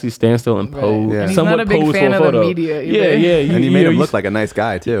to actually stand still and pose. Right. Yeah. And he's not a big fan of the media either. And you made him look like a nice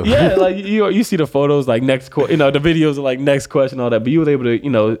guy too. Yeah, like you see the photos like the videos are like next question, all that. But you were able to, you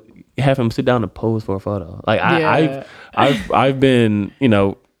know, have him sit down and pose for a photo. Like I've been, you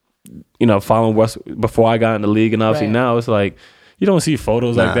know, following Russ before I got in the league, and obviously now it's like you don't see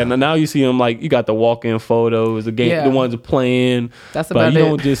photos like that. Now you see him like you got the walk-in photos, the game, the ones playing. That's about it. But you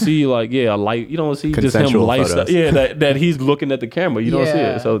don't just see like a light. You don't see just him lifestyle. Yeah, that he's looking at the camera. You don't see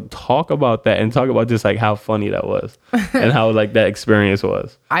it. So talk about that and talk about just like how funny that was and how like that experience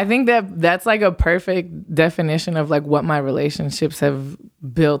was. I think that's like a perfect definition of like what my relationships have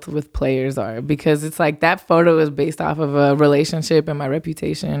built with players are, because it's like that photo is based off of a relationship and my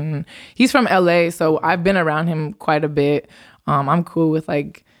reputation. He's from LA, so I've been around him quite a bit. I'm cool with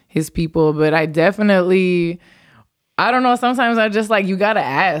like his people, but I definitely, I don't know, sometimes I just like, you gotta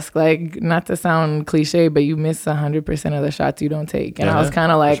ask, like, not to sound cliche, but you miss 100% of the shots you don't take. And I was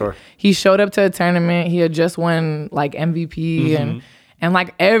kind of like, he showed up to a tournament, he had just won like MVP and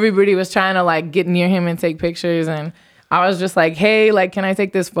like everybody was trying to like get near him and take pictures, and I was just like, hey, like, can I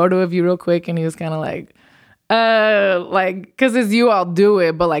take this photo of you real quick? And he was kind of like, like, cause it's you, I'll do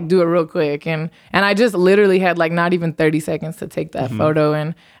it, but like do it real quick. And I just literally had like not even 30 seconds to take that photo.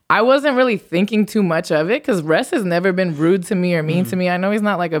 And I wasn't really thinking too much of it, cause Russ has never been rude to me or mean to me. I know he's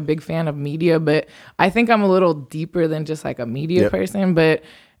not like a big fan of media, but I think I'm a little deeper than just like a media person. But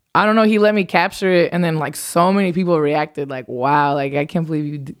I don't know, he let me capture it, and then like so many people reacted like, wow, like I can't believe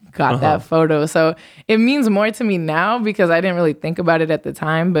you got that photo. So it means more to me now because I didn't really think about it at the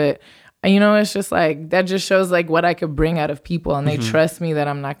time, but you know, it's just like, that just shows like what I could bring out of people, and they trust me that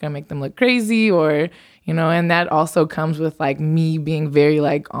I'm not gonna make them look crazy, or, you know, and that also comes with like me being very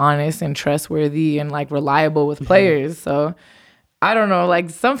like honest and trustworthy and like reliable with players. So I don't know,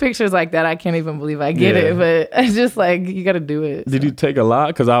 like some pictures like that, I can't even believe I get it, but it's just like, you got to do it. Did you take a lot?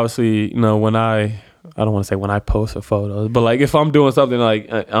 Because obviously, you know, when I don't want to say when I post a photo, but like if I'm doing something like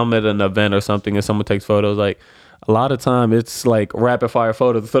I'm at an event or something and someone takes photos, like a lot of time it's like rapid fire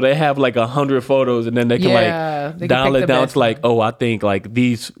photos. So they have like 100 photos and then they can like dial it down to like, oh, I think like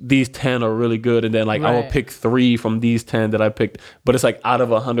these 10 are really good. And then like I will pick 3 from these 10 that I picked, but it's like out of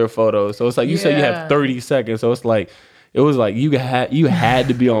 100 photos. So it's like, you say you have 30 seconds. So it's like, it was like you had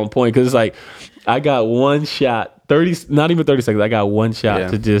to be on point, because it's like I got one shot, not even 30 seconds. I got one shot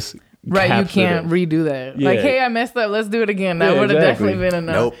to just you can't redo that. Like, hey, I messed up. Let's do it again. That would have definitely been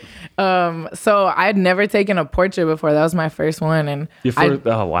enough. Nope. So I'd never taken a portrait before. That was my first one, and your first.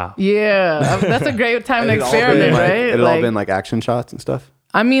 Oh wow. Yeah, that's a great time to experiment, right? It all been like action shots and stuff.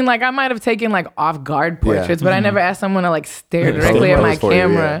 I mean, like I might have taken like off guard portraits, but I never asked someone to like stare directly at my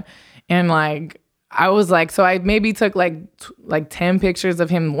camera, and like. I was like, so I maybe took like 10 pictures of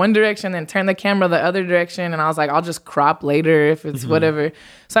him one direction, then turned the camera the other direction. And I was like, I'll just crop later if it's whatever.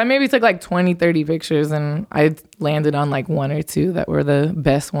 So I maybe took like 20, 30 pictures, and I landed on like 1 or 2 that were the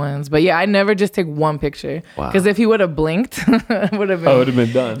best ones. But yeah, I never just take one picture. Because if he would have blinked, it would have been. Oh, it would have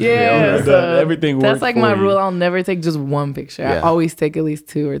been done. Yeah. So everything worked. That's like my rule. I'll never take just one picture. I always take at least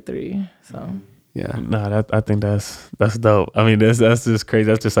 2 or 3. So. Yeah. Nah, I think that's dope. I mean, that's just crazy.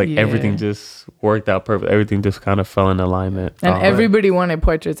 That's just like everything just worked out perfect. Everything just kind of fell in alignment. And everybody wanted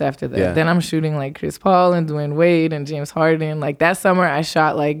portraits after that. Yeah. Then I'm shooting like Chris Paul and Dwayne Wade and James Harden. Like that summer, I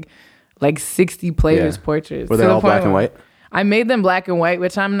shot like 60 players' portraits. Were they all black and white? I made them black and white,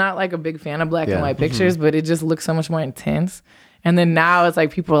 which I'm not like a big fan of black and white pictures, but it just looks so much more intense. And then now it's like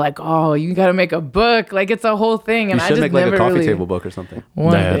people are like, oh, you got to make a book. Like it's a whole thing. And you should make like a coffee table book or something.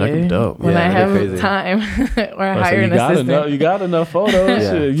 One day, that'd be dope. When I have time or hire an assistant. You got enough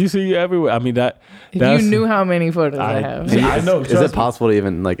photos. You see you everywhere. I mean, if you knew how many photos I have. I know. Is it possible to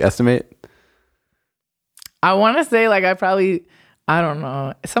even like estimate? I want to say like I don't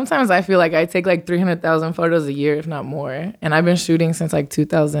know. Sometimes I feel like I take like 300,000 photos a year, if not more. And I've been shooting since like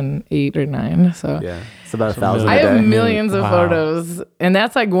 2008 or 9. So yeah, it's about 1,000 a day. I have millions of Wow. photos. And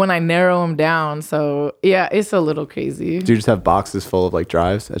that's like when I narrow them down. So yeah, it's a little crazy. Do you just have boxes full of like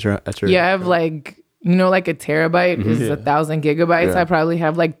drives at your Yeah, I have like, you know, like a terabyte is 1,000 gigabytes. Yeah. I probably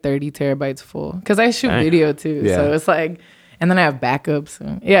have like 30 terabytes full. Because I shoot video too. Yeah. So it's like, and then I have backups.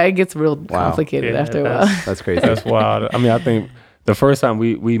 And yeah, it gets real complicated after a while. That's crazy. That's wild. I mean, I think the first time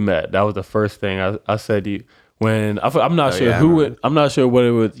we met, that was the first thing I said to you. When I'm not sure I'm not sure whether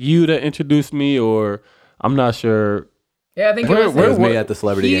it was you that introduced me or I'm not sure. Yeah, I think it was me at the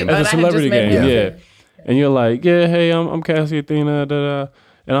celebrity game. At the celebrity game, yeah. And you're like, yeah, hey, I'm Cassie Athena,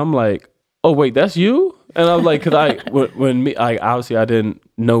 and I'm like, oh wait, that's you? And I was like, because obviously I didn't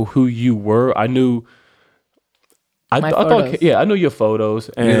know who you were. I knew. I thought, I know your photos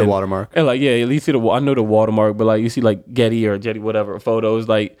and you knew the watermark, and like, yeah, at least I know the watermark, but like you see like Getty or Jetty, whatever photos,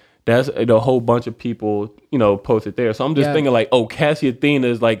 like that's a whole bunch of people, you know, posted there. So I'm just thinking like, oh, Cassie Athena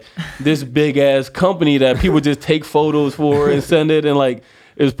is like this big ass company that people just take photos for and send it, and like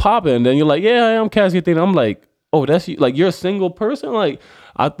it's popping. Then you're like, yeah, I'm Cassie Athena. I'm like, oh, that's you. Like you're a single person. Like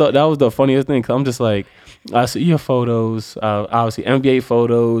I thought that was the funniest thing. Cause I'm just like, I see your photos, obviously NBA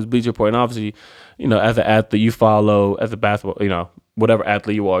photos, Bleacher Report, and obviously, you know, as an athlete, you follow, as a basketball, you know, whatever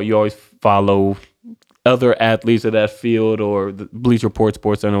athlete you are, you always follow other athletes of that field or the Bleacher Report,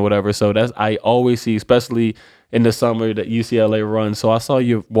 Sports Center, or whatever. So I always see, especially in the summer, that UCLA runs. So I saw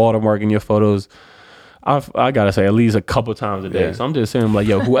your watermark in your photos, I gotta say, at least a couple times a day. Yeah. So I'm just saying, I'm like,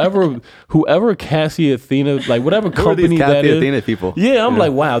 yo, whoever Cassie Athena, like whatever company that is, Athena people. Yeah, I'm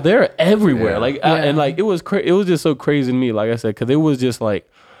like, wow, they're everywhere. Like, and like it was just so crazy to me. Like I said, because it was just like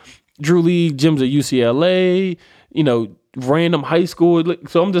Drew Lee gyms at UCLA, you know, random high school.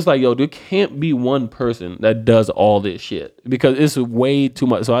 So I'm just like, yo, there can't be one person that does all this shit because it's way too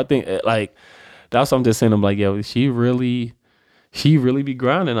much. So I think like that's what I'm just saying. I'm like, yo, she really be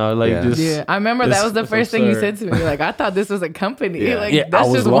grinding. I like I remember that was the first thing you said to me. Like, I thought this was a company. Yeah. Like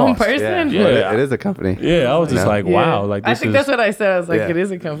that's just one person. Yeah. It is a company. Yeah, I was just like, wow. Like I think that's what I said. I was like, it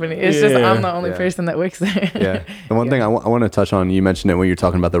is a company. It's just I'm the only person that works there. Yeah. The one thing I want to touch on, you mentioned it when you were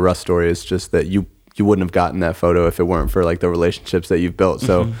talking about the Russ story, is just that you wouldn't have gotten that photo if it weren't for like the relationships that you've built.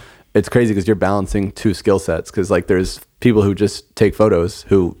 So it's crazy because you're balancing two skill sets, because like there's people who just take photos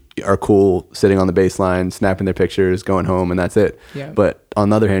who are cool sitting on the baseline, snapping their pictures, going home, and that's it. Yeah. But on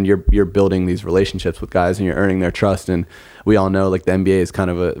the other hand, you're building these relationships with guys, and you're earning their trust. And we all know, like, the NBA is kind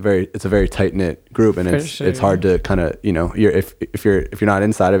of a very tight knit group, and it's hard to kind of, you know, if you're not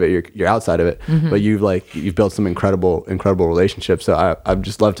inside of it, you're outside of it. But you've built some incredible relationships. So I'd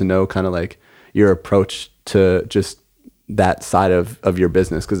just love to know kind of like your approach to just that side of your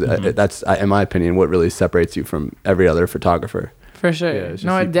business, because that's, in my opinion, what really separates you from every other photographer. For sure.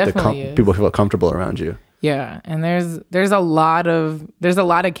 It definitely is. People feel comfortable around you. Yeah, and there's a lot of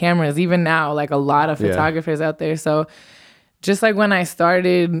cameras even now, like a lot of photographers out there. So just like when I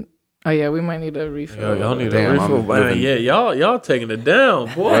started, oh yeah, we might need a refill. Y'all need a refill, man. Yeah, y'all taking it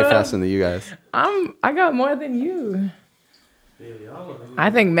down, boy. Way faster than you guys. I got more than you. I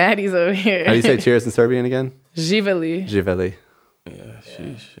think Maddie's over here. How do you say cheers in Serbian again? Živeli. Živeli. Yeah,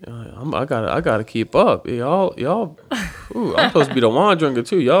 sheesh. I gotta keep up. Y'all. Ooh, I'm supposed to be the wine drinker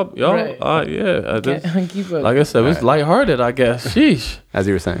too. Y'all. Right. Keep up. Like I said, it's lighthearted, I guess. Sheesh. As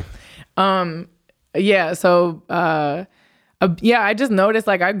you were saying. Yeah. So. I just noticed,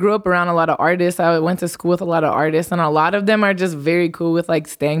 like, I grew up around a lot of artists. I went to school with a lot of artists, and a lot of them are just very cool with, like,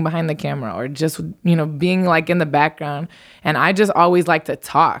 staying behind the camera or just, you know, being, like, in the background. And I just always like to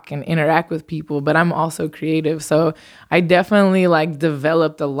talk and interact with people, but I'm also creative. So I definitely, like,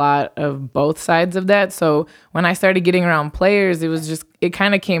 developed a lot of both sides of that. So when I started getting around players, it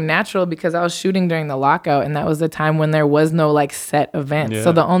kind of came natural because I was shooting during the lockout, and that was the time when there was no, like, set event. Yeah.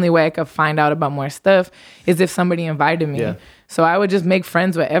 So the only way I could find out about more stuff is if somebody invited me. Yeah. So I would just make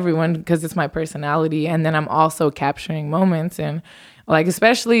friends with everyone because it's my personality. And then I'm also capturing moments. And, like,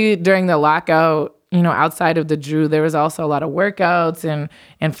 especially during the lockout, you know, outside of the Drew, there was also a lot of workouts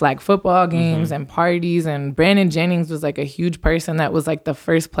and flag football games and parties. And Brandon Jennings was, like, a huge person that was, like, the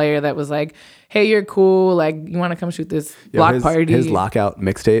first player that was like, hey, you're cool. Like, you want to come shoot this block party? His lockout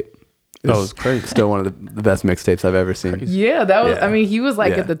mixtape. That was crazy. Still one of the best mixtapes I've ever seen. Yeah, that was. Yeah. I mean, he was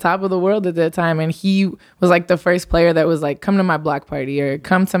like at the top of the world at that time, and he was like the first player that was like, "Come to my block party," or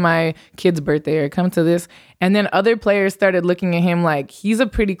 "Come to my kid's birthday," or "Come to this." And then other players started looking at him like he's a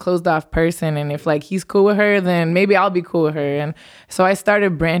pretty closed off person, and if like he's cool with her, then maybe I'll be cool with her. And so I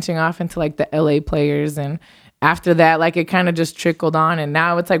started branching off into like the LA players, and after that, like it kind of just trickled on, and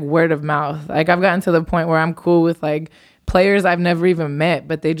now it's like word of mouth. Like I've gotten to the point where I'm cool with like players I've never even met,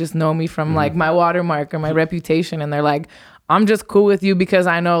 but they just know me from like my watermark or my reputation, and they're like, I'm just cool with you because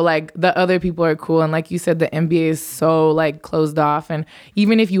I know like the other people are cool. And like you said, the NBA is so like closed off, and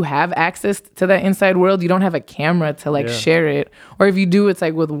even if you have access to that inside world, you don't have a camera to like share it, or if you do, it's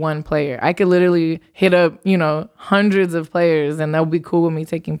like with one player. I could literally hit up, you know, hundreds of players and they'll be cool with me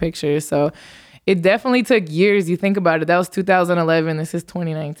taking pictures. So it definitely took years. You think about it. That was 2011. This is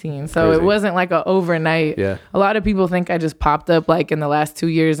 2019. So crazy. It wasn't like an overnight. Yeah. A lot of people think I just popped up like in the last 2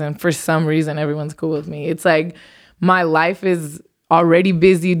 years, and for some reason, everyone's cool with me. It's like my life is already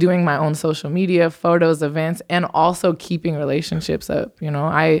busy doing my own social media, photos, events, and also keeping relationships up. You know,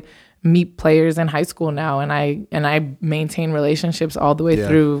 I meet players in high school now, and I maintain relationships all the way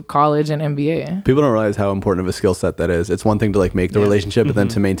through college and NBA. People don't realize how important of a skill set that is. It's one thing to like make the relationship, but then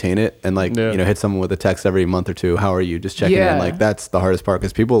to maintain it and like you know, hit someone with a text every month or two. How are you? Just checking in. Like that's the hardest part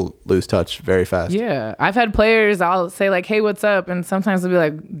because people lose touch very fast. Yeah, I've had players. I'll say like, "Hey, what's up?" And sometimes they'll be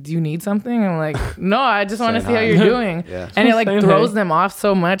like, "Do you need something?" I'm like, "No, I just want to see how you're doing." And it like throws them off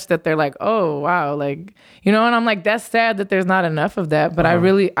so much that they're like, "Oh wow," like, you know. And I'm like, that's sad that there's not enough of that. But I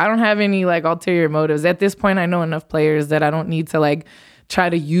don't have any like ulterior motives at this point. I know enough players that I don't need to like try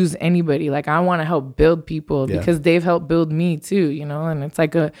to use anybody. Like I want to help build people because they've helped build me too, you know. And it's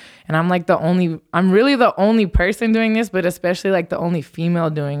like and I'm like I'm really the only person doing this, but especially like the only female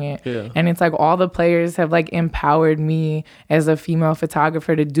doing it. And it's like all the players have like empowered me as a female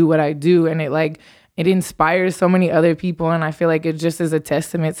photographer to do what I do, and it inspires so many other people. And I feel like it just is a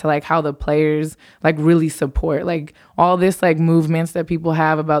testament to like how the players like really support like all this like movements that people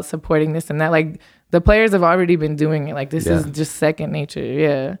have about supporting this and that. Like the players have already been doing it. Like this is just second nature.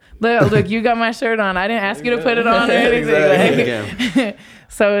 Yeah. Look, you got my shirt on. I didn't ask you to put it on or anything. Like,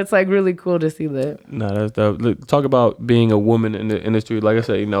 so it's like really cool to see that. No, that's dope. Look, talk about being a woman in the industry. Like I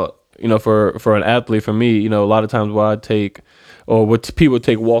said, you know, for an athlete, for me, you know, a lot of times where I take or what people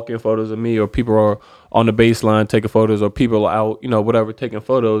take walk-in photos of me, or people are on the baseline taking photos, or people are out, you know, whatever, taking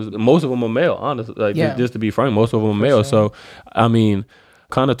photos. Most of them are male, honestly. Like just to be frank, most of them are male. Sure. So, I mean,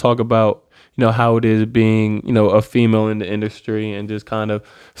 kind of talk about, you know, how it is being, you know, a female in the industry, and just kind of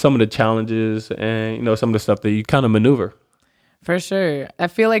some of the challenges and, you know, some of the stuff that you kind of maneuver. For sure. I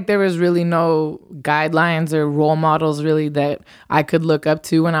feel like there was really no guidelines or role models really that I could look up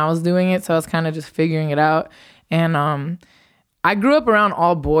to when I was doing it. So I was kind of just figuring it out. And I grew up around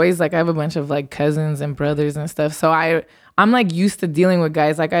all boys. Like I have a bunch of like cousins and brothers and stuff. So I'm like used to dealing with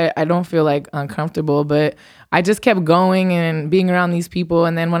guys. Like I don't feel like uncomfortable, but I just kept going and being around these people.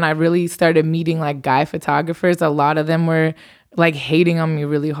 And then when I really started meeting like guy photographers, a lot of them were like hating on me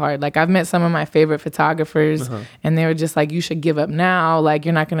really hard. Like I've met some of my favorite photographers and they were just like, you should give up now. Like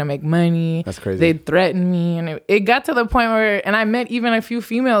you're not going to make money. That's crazy. They threatened me. And it got to the point where, and I met even a few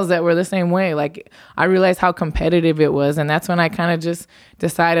females that were the same way. Like I realized how competitive it was. And that's when I kind of just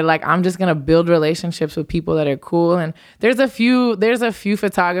decided like, I'm just going to build relationships with people that are cool. And there's a few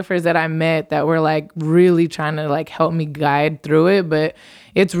photographers that I met that were like really trying to like help me guide through it. But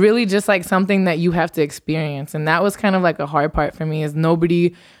it's really just like something that you have to experience. And that was kind of like a hard part for me is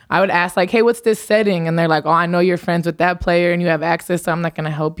I would ask like, hey, what's this setting? And they're like, oh, I know you're friends with that player and you have access, so I'm not going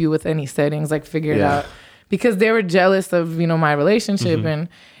to help you with any settings, like figure it out. Because they were jealous of, my relationship. And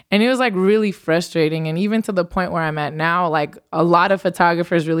it was like really frustrating. And even to the point where I'm at now, like a lot of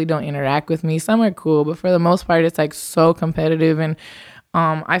photographers really don't interact with me. Some are cool, but for the most part, it's like so competitive. And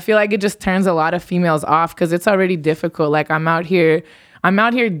I feel like it just turns a lot of females off because it's already difficult. Like I'm out here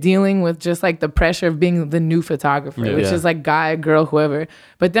dealing with just like the pressure of being the new photographer, which is like guy, girl, whoever.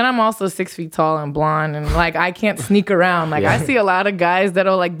 But then I'm also 6 feet tall and blonde and like I can't sneak around. Like I see a lot of guys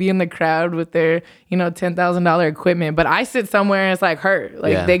that'll like be in the crowd with their, $10,000 equipment, but I sit somewhere and it's like her.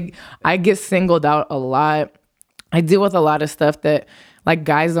 Like I get singled out a lot. I deal with a lot of stuff that like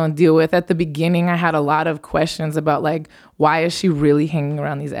guys don't deal with. At the beginning, I had a lot of questions about like, why is she really hanging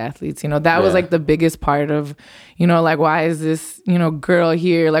around these athletes? That was like the biggest part of, like, why is this, girl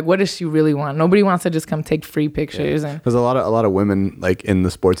here? Like, what does she really want? Nobody wants to just come take free pictures. And there's a lot of women like in the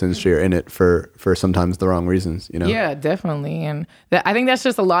sports industry are in it for sometimes the wrong reasons, Yeah, definitely. And I think that's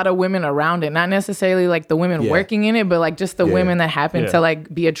just a lot of women around it, not necessarily like the women working in it, but like just the women that happen to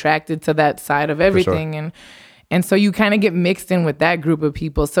like be attracted to that side of everything. And so you kind of get mixed in with that group of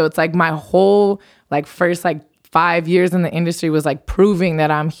people. So it's like my whole like first like 5 years in the industry was like proving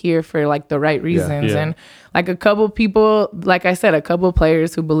that I'm here for like the right reasons. And like a couple people, like I said, a couple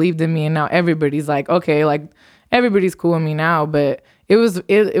players who believed in me, and now everybody's like, okay, like everybody's cool with me now. But it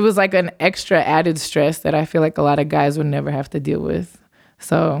was like an extra added stress that I feel like a lot of guys would never have to deal with.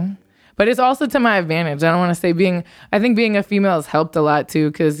 So, but it's also to my advantage. I don't want to say I think being a female has helped a lot too,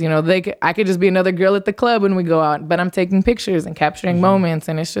 because I could just be another girl at the club when we go out, but I'm taking pictures and capturing moments,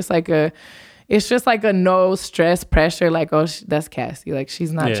 and it's just like a no stress pressure. Like, oh, that's Cassie. Like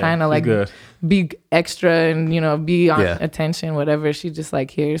she's not trying to like be extra and be on attention, whatever. She's just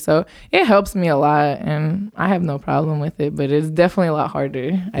like here, so it helps me a lot, and I have no problem with it. But it's definitely a lot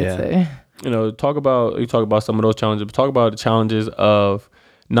harder, I'd say. Talk about some of those challenges, but talk about the challenges of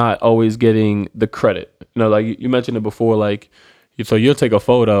not always getting the credit. Like you mentioned it before, like, so you'll take a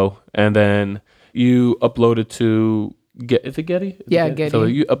photo and then you upload it to is it Getty? Getty. So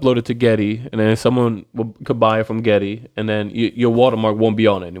you upload it to Getty, and then someone could buy it from Getty, and then your watermark won't be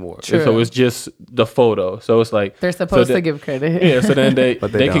on it anymore. True. So it's just the photo. So it's like they're supposed to give credit. Yeah. So then they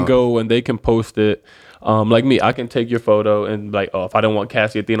can go and they can post it. Like me, I can take your photo and like, if I don't want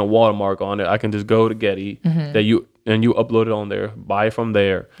Cassie Athena watermark on it, I can just go to Getty that you upload it on there, buy it from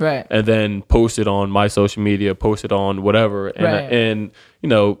there, right, and then post it on my social media, post it on whatever, and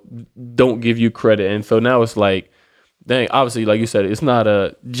don't give you credit. And so now it's like, dang, obviously, like you said, it's not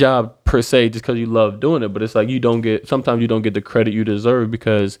a job per se just because you love doing it, but it's like sometimes you don't get the credit you deserve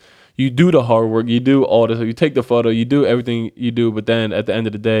because you do the hard work, you do all this, you take the photo, you do everything you do, but then at the end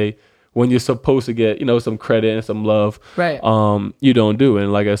of the day, when you're supposed to get, some credit and some love, right, you don't do.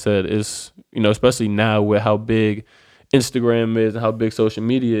 And like I said, it's, especially now with how big Instagram is and how big social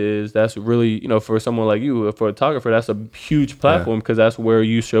media is, that's really, for someone like you, a photographer, that's a huge platform because that's where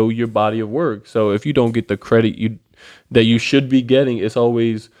you show your body of work. So if you don't get the credit that you should be getting, it's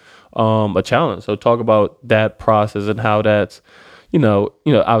always a challenge. So talk about that process and how that's,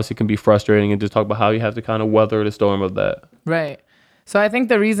 obviously can be frustrating, and just talk about how you have to kind of weather the storm of that. Right. So I think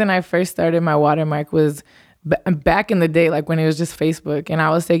the reason I first started my watermark was back in the day, like when it was just Facebook, and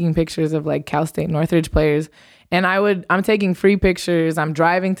I was taking pictures of like Cal State Northridge players. And I'm taking free pictures. I'm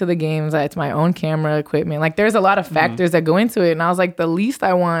driving to the games. It's my own camera equipment. Like there's a lot of factors that go into it. And I was like, the least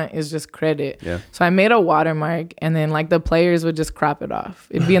I want is just credit. Yeah. So I made a watermark, and then like the players would just crop it off.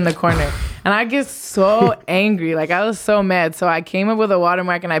 It'd be in the corner. And I get so angry. Like I was so mad. So I came up with a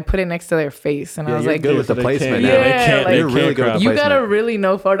watermark and I put it next to their face. And I was like, good with the placement. You're really good with the placement. You gotta really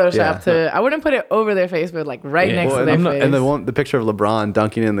know Photoshop I wouldn't put it over their face, but like next to their face. And the picture of LeBron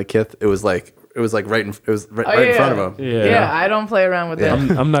dunking in the kith, it was right in front of him. Yeah, I don't play around with that.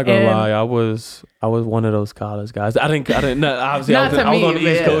 I'm not gonna lie. I was one of those college guys. I didn't. Obviously, I was on the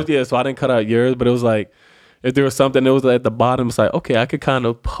East Coast, so I didn't cut out yours. But it was like, if there was something that was at the bottom, it's like, okay, I could kind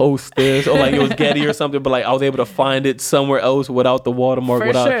of post this, or like it was Getty or something, but like I was able to find it somewhere else without the watermark.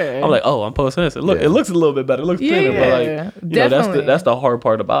 For sure. I'm like, oh, I'm posting this. It looks a little bit better. It looks cleaner, but like, definitely. that's the hard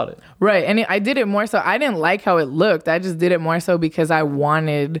part about it. Right. And I did it more so. I didn't like how it looked. I just did it more so because I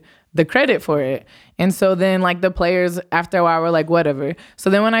wanted the credit for it. And so then like the players after a while were like, whatever. So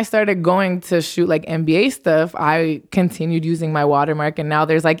then when I started going to shoot like NBA stuff, I continued using my watermark, and now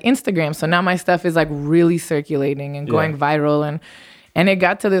there's like Instagram. So now my stuff is like really circulating and going viral. And it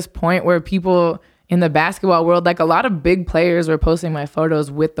got to this point where people in the basketball world, like a lot of big players were posting my photos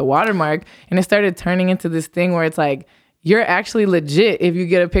with the watermark, and it started turning into this thing where it's like, you're actually legit if you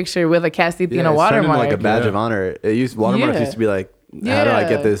get a picture with a Cassie Athena watermark. Like a badge of honor. Watermarks used to be like, how do I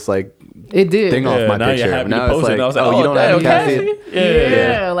get this like it did thing off my now picture? You're happy Now to it's post it. like, And I was like, oh, you don't have Cassie?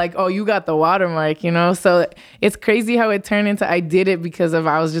 Yeah, like, oh, you got the watermark, you know? So it's crazy how it turned into, I did it because of,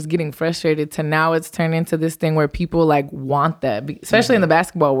 I was just getting frustrated, to now it's turned into this thing where people like want that, especially in the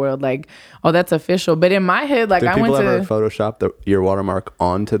basketball world, like, oh, that's official. But in my head, like, Did I people went ever to Photoshop your watermark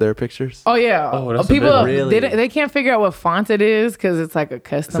onto their pictures? Oh yeah. Oh, that's people a bit- Really? they can't figure out what font it is because it's like a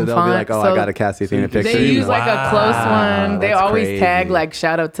custom So they'll font. be like, oh, So I got a Cassie Athena picture. they use like a close one. They that's always tag crazy. like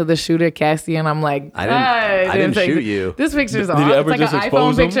shout out to the shooter Cassie, and I'm like, I didn't take shoot this. you. This picture's Did off. you It's ever like just an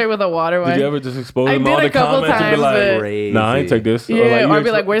expose iPhone them? picture with a watermark. Did you ever just expose I them did all a the couple comments and be times, like, but- Crazy. nah, I ain't take this. Yeah, you or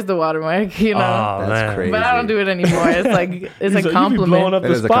be like, where's the watermark? You know. Oh, That's man. crazy. But I don't do it anymore. It's like it's He's a like, compliment. You be blowing up It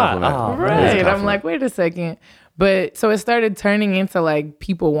the is a spot. compliment. Oh, Right. man. Right. I'm compliment. like, wait a second. But so it started turning into like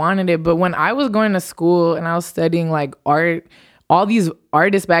people wanted it. But when I was going to school and I was studying like art, all these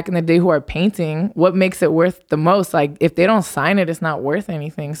artists back in the day who are painting, what makes it worth the most? Like if they don't sign it, it's not worth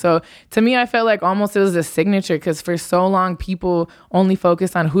anything. So to me, I felt like almost it was a signature, because for so long people only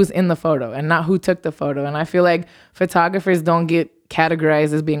focus on who's in the photo and not who took the photo. And I feel like photographers don't get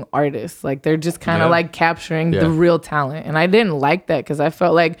categorized as being artists. Like they're just kind of like capturing the real talent. And I didn't like that, because I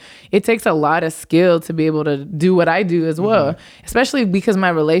felt like it takes a lot of skill to be able to do what I do as well, especially because my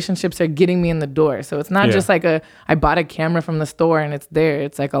relationships are getting me in the door. So it's not just like I bought a camera from the store and it's there.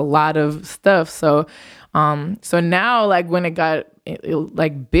 It's like a lot of stuff. So so now like when it got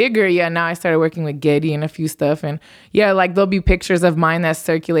like bigger, now I started working with Getty and a few stuff, and like there'll be pictures of mine that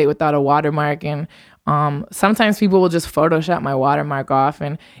circulate without a watermark, and sometimes people will just Photoshop my watermark off,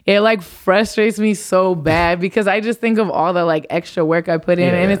 and it like frustrates me so bad because I just think of all the like extra work I put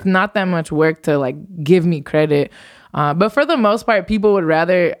in, and it's not that much work to like give me credit. But for the most part, people would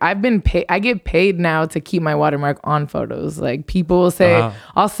rather, I get paid now to keep my watermark on photos. Like people will say,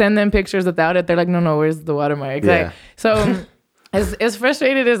 I'll send them pictures without it. They're like, no, where's the watermark? Yeah. Like, so as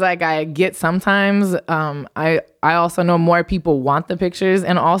frustrated as like I get sometimes, I also know more people want the pictures,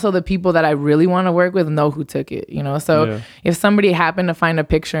 and also the people that I really want to work with know who took it, you know? So if somebody happened to find a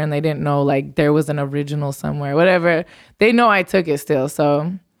picture and they didn't know like there was an original somewhere, whatever, they know I took it still.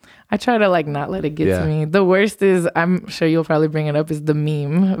 So I try to like not let it get to me. The worst is, I'm sure you'll probably bring it up, is the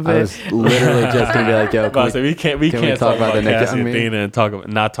meme. But I was literally just gonna be like, yo, We can't talk about the Cassie Athena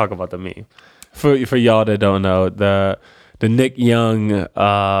and not talk about the meme. For y'all that don't know, the Nick Young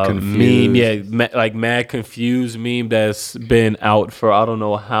meme, like mad confused meme that's been out for I don't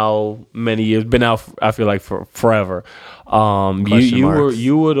know how many years. Been out, I feel like, for forever.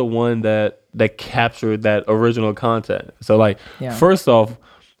 You were the one that captured that original content. So like, first off,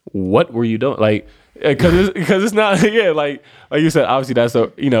 what were you doing? Like, because it's not like you said, obviously that's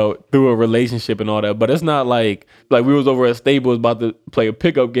through a relationship and all that, but it's not like we was over at Staples about to play a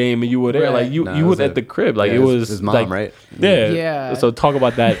pickup game and you were there. Right. Like you was at the crib. Like it was his mom, like, right? Yeah. So talk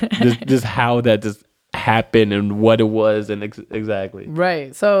about that, just how that just happened and what it was and exactly.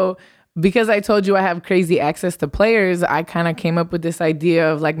 Right. So because I told you I have crazy access to players, I kind of came up with this idea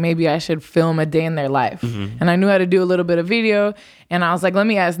of like, maybe I should film a day in their life. And I knew how to do a little bit of video. And I was like, let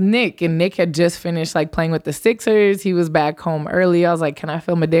me ask Nick. And Nick had just finished like playing with the Sixers. He was back home early. I was like, can I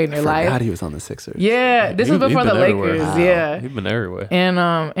film a day in your life? God, he was on the Sixers. Yeah. This was before the Lakers. Wow. Yeah. He's been everywhere.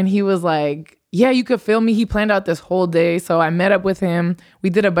 And he was like, yeah, you could film me. He planned out this whole day. So I met up with him. We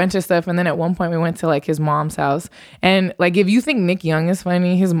did a bunch of stuff. And then at one point we went to like his mom's house. And like, if you think Nick Young is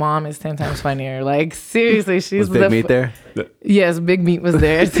funny, his mom is 10 times funnier. Like seriously, she's Was Big Meat there? Yes, Big Meat was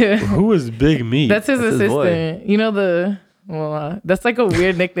there too. Who is Big Meat? That's his assistant. You know that's like a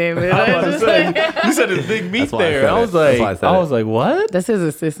weird nickname. You said it's Big Meat That's why I there. said I it. was That's why I like, said it. What? That's his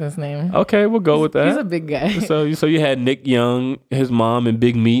assistant's name. Okay, we'll go with that. He's a big guy. So you had Nick Young, his mom, and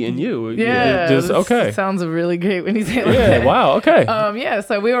Big Meat, and you. Yeah. Just okay. Sounds really great when you say it like that. Yeah. Wow. Okay.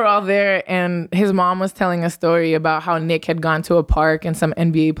 So we were all there, and his mom was telling a story about how Nick had gone to a park and some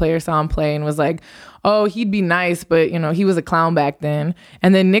NBA player saw him play and was like, oh, he'd be nice, but he was a clown back then.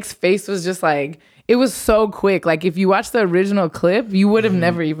 And then Nick's face was just like, it was so quick. Like if you watch the original clip, you would have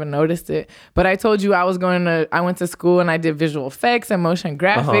never even noticed it. But I told you I went to school and I did visual effects and motion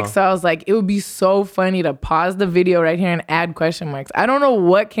graphics. So I was like, it would be so funny to pause the video right here and add question marks. I don't know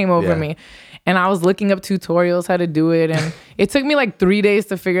what came over me. And I was looking up tutorials how to do it. And it took me like 3 days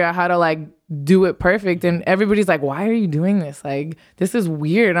to figure out how to like do it perfect. And everybody's like, why are you doing this? Like, this is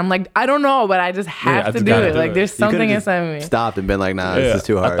weird. I'm like, I don't know, but I just have to do it. Like, there's something inside me. Stopped and been like, nah, this is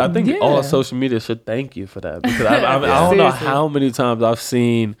too hard. I think all social media should thank you for that, because I don't know how many times I've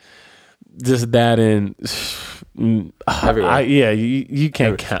seen just that in everywhere. You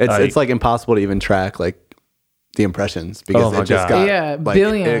can't count. It's like impossible to even track like the impressions, because it just got like,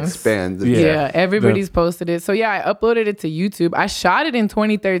 billions. It expands. Everybody's posted it. So I uploaded it to YouTube. I shot it in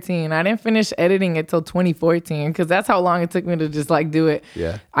 2013. I didn't finish editing it till 2014, because that's how long it took me to just like do it.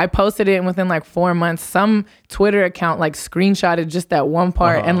 I posted it, and within like 4 months, some Twitter account like screenshotted just that one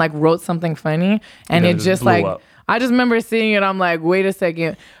part and like wrote something funny, and it just like up. I just remember seeing it. I'm like, wait a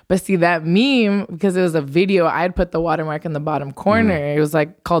second. But see, that meme, because it was a video, I had put the watermark in the bottom corner. It was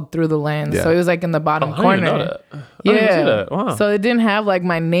like called Through the Lens. So it was like in the bottom corner. I didn't know that. I didn't see that. Wow. So it didn't have like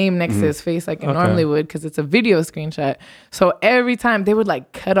my name next to his face like it normally would, because it's a video screenshot. So every time they would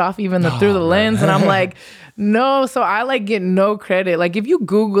like cut off even the Through the Lens. And I'm like, no. So I like get no credit. Like if you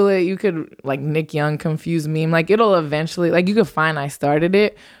Google it, you could like Nick Young confused meme. Like it'll eventually, like you could find I started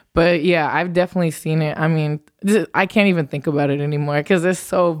it. But yeah, I've definitely seen it. I mean, I can't even think about it anymore because it's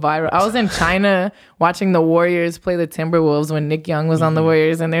so viral. I was in China watching the Warriors play the Timberwolves when Nick Young was on the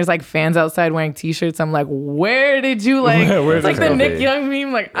Warriors, and there's like fans outside wearing T-shirts. I'm like, where did you like? It's like the Nick Young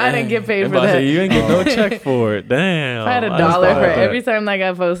meme. Like I didn't get paid for that. You didn't get no check for it. Damn. If I had $1 for every time that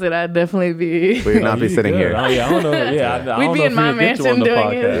got posted, I'd definitely be. We'd not be sitting here. I don't know. Yeah, we'd be in my mansion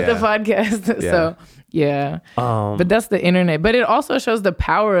doing the podcast. So. Yeah. But that's the internet. But it also shows the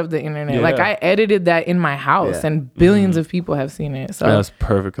power of the internet. Yeah. Like I edited that in my house and billions of people have seen it. So that's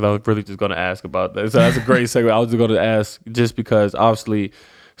perfect, because I was really just going to ask about that. So that's a great segue. I was just going to ask, just because obviously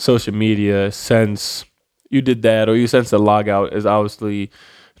social media, since you did that or since the logout is obviously,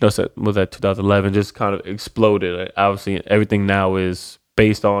 was that 2011, just kind of exploded. Like, obviously everything now is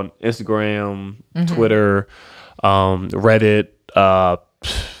based on Instagram, Twitter, Reddit,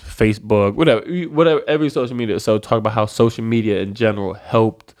 Facebook, whatever, every social media. So talk about how social media in general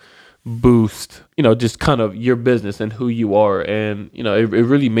helped boost, just kind of your business and who you are. And, it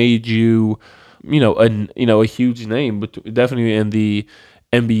really made you, a huge name, but definitely in the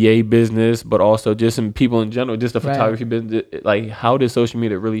NBA business, but also just in people in general, just the photography business. Like, how did social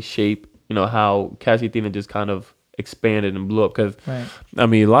media really shape, how Cassie Athena just kind of expanded and blew up? Because, I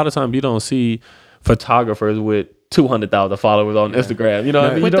mean, a lot of times you don't see photographers with 200,000 followers on Instagram,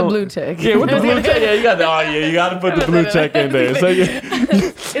 with the blue check. Yeah, with the blue check. Yeah, you got to put the blue check in there. So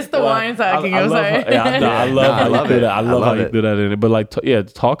it's the wine talking. I love it. I love how you do that in it. But like,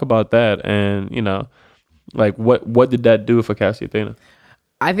 talk about that, and like what did that do for Cassie Athena?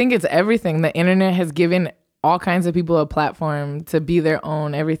 I think it's everything. The internet has given all kinds of people a platform to be their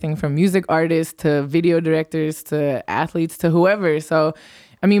own. Everything from music artists to video directors to athletes to whoever. So.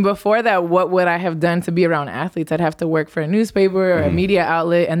 I mean, before that, what would I have done to be around athletes? I'd have to work for a newspaper or a media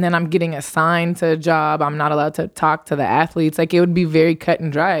outlet, and then I'm getting assigned to a job. I'm not allowed to talk to the athletes. Like, it would be very cut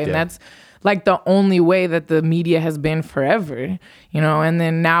and dry. And that's like the only way that the media has been forever, and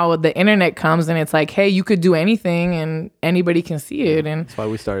then now the internet comes and it's like, hey, you could do anything and anybody can see it. And that's why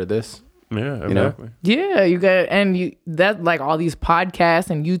we started this. Yeah, exactly. Yeah, you got, and that like all these podcasts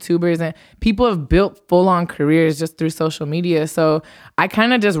and YouTubers and people have built full-on careers just through social media. So I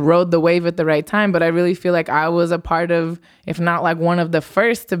kind of just rode the wave at the right time, but I really feel like I was a part of, if not like one of the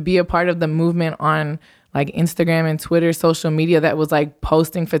first to be a part of the movement on like Instagram and Twitter, social media that was like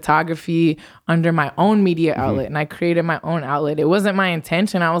posting photography under my own media outlet. And I created my own outlet. It wasn't my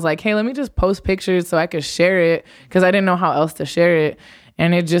intention. I was like, hey, let me just post pictures so I could share it, because I didn't know how else to share it.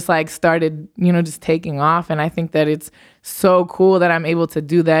 And it just like started, just taking off. And I think that it's so cool that I'm able to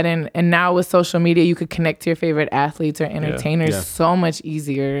do that. And now with social media, you could connect to your favorite athletes or entertainers so much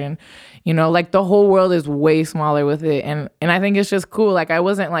easier. And, like the whole world is way smaller with it. And I think it's just cool. Like I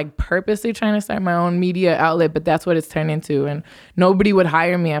wasn't like purposely trying to start my own media outlet, but that's what it's turned into. And nobody would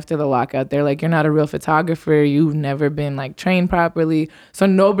hire me after the lockout. They're like, you're not a real photographer. You've never been like trained properly. So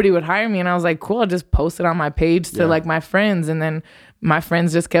nobody would hire me. And I was like, cool, I'll just post it on my page to like my friends. And then my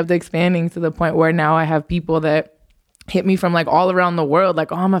friends just kept expanding to the point where now I have people that hit me from like all around the world,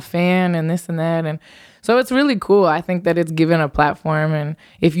 like, oh, I'm a fan and this and that. And so it's really cool. I think that it's given a platform, and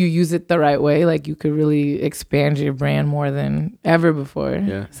if you use it the right way, like you could really expand your brand more than ever before.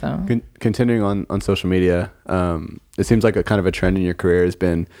 Yeah. So continuing on social media, it seems like a kind of a trend in your career has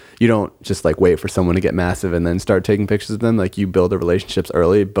been, you don't just like wait for someone to get massive and then start taking pictures of them. Like you build the relationships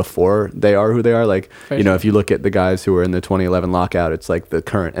early before they are who they are. Like, if you look at the guys who were in the 2011 lockout, it's like the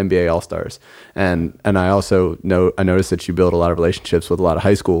current NBA All-Stars. And I also I noticed that you build a lot of relationships with a lot of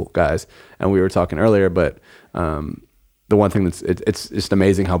high school guys. And we were talking earlier, but the one thing it's just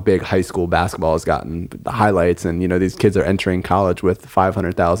amazing how big high school basketball has gotten, the highlights, and these kids are entering college with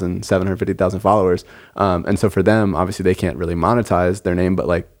 500,000, 750,000 followers, and so for them, obviously they can't really monetize their name, but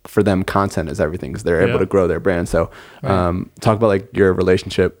like for them, content is everything because they're able to grow their brand. So talk about like your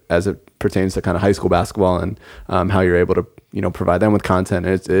relationship as it pertains to kind of high school basketball and how you're able to provide them with content.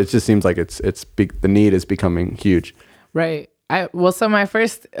 It just seems like the need is becoming huge. Right. So my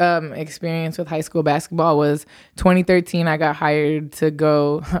first experience with high school basketball was 2013. I got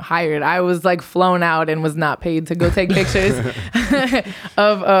hired. I was like flown out and was not paid to go take pictures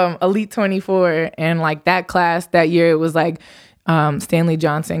of Elite 24. And like that class that year, it was like Stanley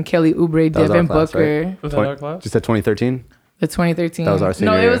Johnson, Kelly Oubre, Devin Booker. Right? Was that our class? Just at 2013? The 2013. That was our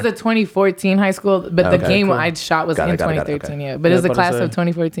senior No, it year. was the 2014 high school, but the game cool. I shot was in 2013. Okay. Yeah, but it was the class of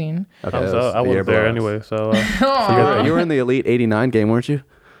 2014. Okay, I that was the year there below us. anyway, so You were in the Elite 89 game, weren't you?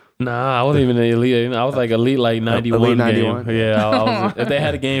 nah, I wasn't even in the elite. I was like elite like 91 Elite 91? game. Yeah, I was, if they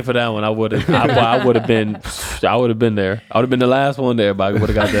had a game for that one, I would have. I would have been there. I would have been the last one there, but I would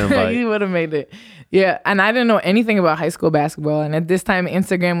have got the invite. You would have made it. Yeah, and I didn't know anything about high school basketball, and at this time,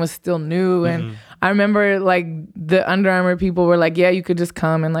 Instagram was still new, and I remember like the Under Armour people were like, "Yeah, you could just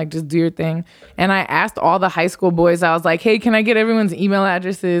come and like just do your thing." And I asked all the high school boys, I was like, "Hey, can I get everyone's email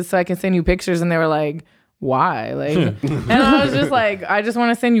addresses so I can send you pictures?" And they were like, why? Like, and I was just like, I just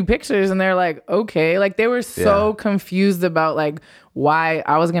want to send you pictures. And they're like, okay. Like they were so confused about like why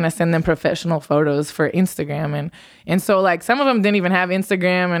I was going to send them professional photos for Instagram. And so like some of them didn't even have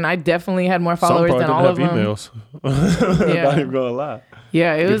Instagram, and I definitely had more followers than all of them. Emails. Yeah. Not even gonna lie.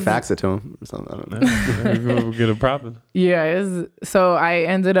 Yeah, it You was. could fax it to him or something. I don't know. Get it popping. Yeah, it was. So I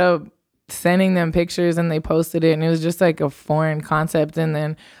ended up sending them pictures and they posted it, and it was just like a foreign concept. And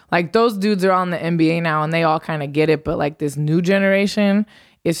then like those dudes are on the NBA now and they all kind of get it, but like this new generation,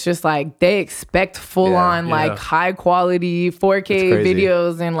 it's just like they expect full on like high quality 4K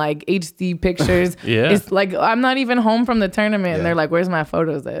videos and like HD pictures. It's like I'm not even home from the tournament and they're like, where's my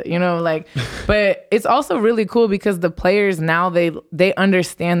photos at? You know, like, but it's also really cool because the players now they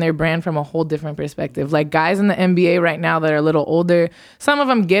understand their brand from a whole different perspective. Like guys in the NBA right now that are a little older, some of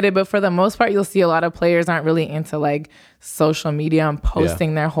them get it, but for the most part, you'll see a lot of players aren't really into like social media and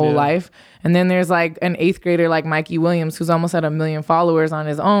posting their whole life. And then there's like an 8th grader like Mikey Williams who's almost at 1 million followers on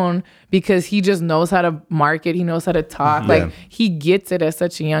his own because he just knows how to market. He knows how to talk. Like he gets it at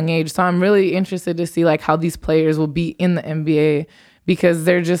such a young age. So I'm really interested to see like how these players will be in the NBA because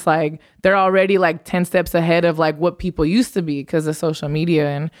they're just like, they're already like 10 steps ahead of like what people used to be because of social media.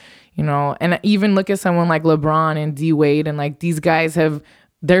 And, you know, and even look at someone like LeBron and D Wade and like these guys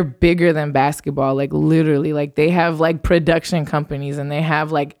they're bigger than basketball, like literally. Like they have like production companies and they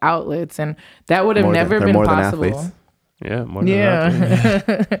have like outlets, and that would have never been possible. Yeah, more than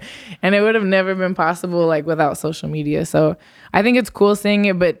athletes. And it would have never been possible like without social media. So I think it's cool seeing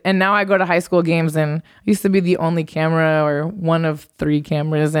it. And now I go to high school games and I used to be the only camera or one of 3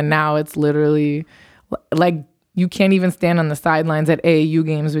 cameras, and now it's literally like you can't even stand on the sidelines at AAU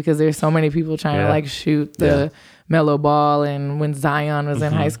games because there's so many people trying to like shoot the Melo Ball, and when Zion was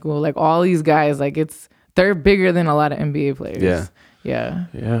in high school, like all these guys, like they're bigger than a lot of NBA players. Yeah,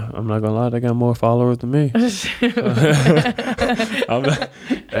 I'm not gonna lie, they got more followers than me. Hey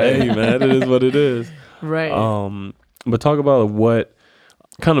man, it is what it is. Right. But talk about what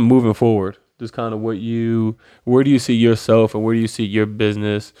kind of moving forward, just kind of where do you see yourself and where do you see your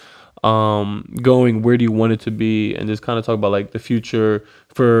business going, where do you want it to be, and just kind of talk about like the future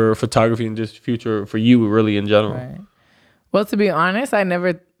for photography and just future for you really in general. Right. Well, to be honest, I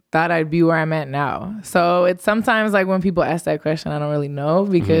never thought I'd be where I'm at now. So it's sometimes like when people ask that question, I don't really know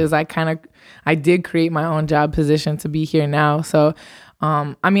because I did create my own job position to be here now. So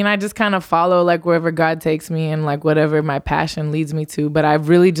I mean, I just kind of follow like wherever God takes me and like whatever my passion leads me to. But I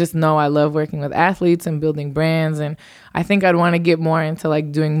really just know I love working with athletes and building brands. And I think I'd want to get more into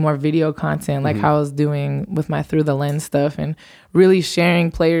like doing more video content, like how I was doing with my Through the Lens stuff, and really sharing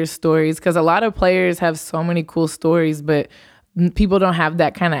players' stories. Because a lot of players have so many cool stories, but people don't have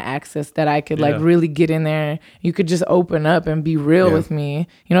that kind of access that I could like really get in there. You could just open up and be real with me.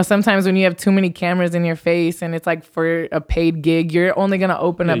 You know, sometimes when you have too many cameras in your face and it's like for a paid gig, you're only going to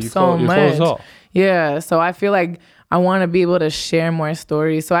open up so much. Yeah. So I feel like I want to be able to share more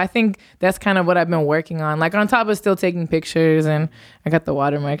stories. So I think that's kind of what I've been working on. Like on top of still taking pictures, and I got the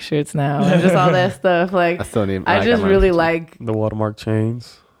watermark shirts now and just all that stuff. Like I just really like the watermark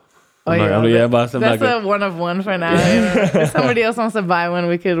chains. Oh yeah, that's a one of one for now. If somebody else wants to buy one,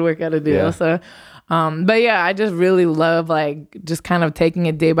 we could work out a deal. Yeah. So, but yeah, I just really love like just kind of taking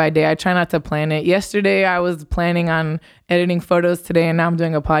it day by day. I try not to plan it. Yesterday, I was planning on editing photos today, and now I'm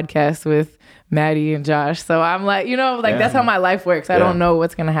doing a podcast with Maddie and Josh. So I'm like, that's how my life works. I don't know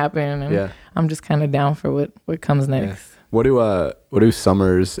what's gonna happen, and I'm just kind of down for what comes next. What do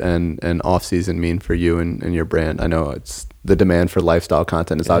summers and off season mean for you and your brand? I know it's the demand for lifestyle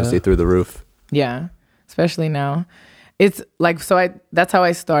content is obviously through the roof. Yeah, especially now. It's like, that's how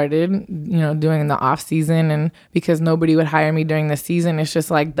I started, doing the off season. And because nobody would hire me during the season, it's just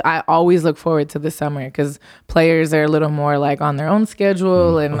like, I always look forward to the summer because players are a little more like on their own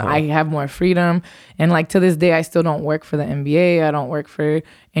schedule and I have more freedom. And like to this day, I still don't work for the NBA. I don't work for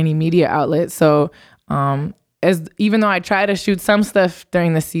any media outlet. So, even though I try to shoot some stuff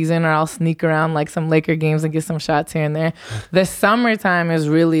during the season, or I'll sneak around like some Laker games and get some shots here and there, the summertime is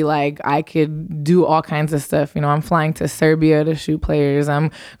really like I could do all kinds of stuff. I'm flying to Serbia to shoot players.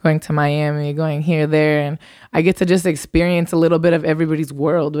 I'm going to Miami, going here, there, and I get to just experience a little bit of everybody's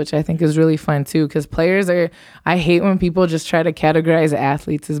world, which I think is really fun too. Because I hate when people just try to categorize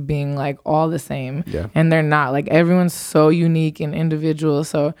athletes as being like all the same, and they're not. Like everyone's so unique and individual.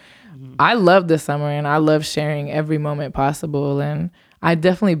 So I love the summer and I love sharing every moment possible, and I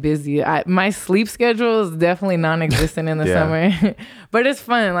definitely busy. My sleep schedule is definitely non-existent in the summer, but it's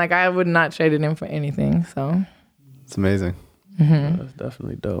fun. Like I would not trade it in for anything. So it's amazing. That's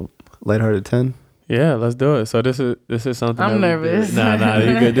definitely dope. Lighthearted 10. Yeah, let's do it. So this is something. I'm nervous. Nah,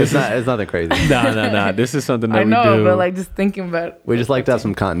 you're good. It's nothing crazy. Nah. This is something that I know, we do. but like just thinking about. We just like to have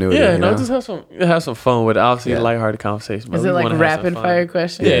some continuity. Yeah, know? just have some fun with it. Obviously, lighthearted conversation. Is it like rapid fire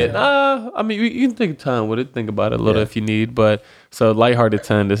questions? Yeah. I mean, you can take time with it. Think about it a little if you need. But so lighthearted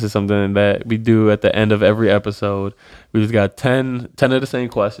 10. This is something that we do at the end of every episode. We just got 10 of the same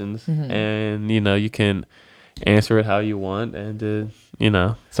questions, and you can answer it how you want, and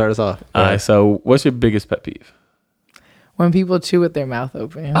start us off. All right. So, what's your biggest pet peeve? When people chew with their mouth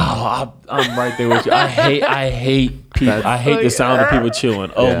open. Oh, I'm right there with you. I hate people. I hate the sound of people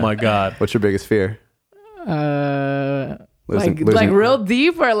chewing. Oh my god. What's your biggest fear? Like real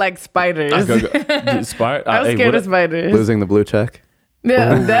deep or like spiders? Spider. I'm scared of spiders. Losing the blue check.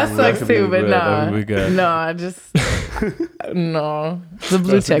 Yeah, that sucks too, but no, I just no. The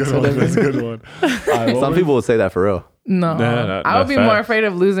blue checks would have That's a good one. Right, some people would say that for real. No, I would be more afraid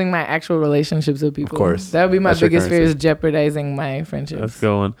of losing my actual relationships with people. Of course, that would be my biggest fear, is jeopardizing my friendships. That's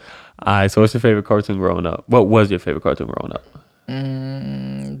going. All right, so what's your favorite cartoon growing up? What was your favorite cartoon growing up?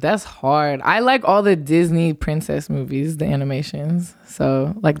 That's hard. I like all the Disney princess movies, the animations.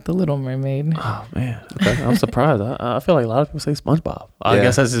 So like The Little Mermaid. Oh man, okay. I'm surprised. I feel like a lot of people say SpongeBob. I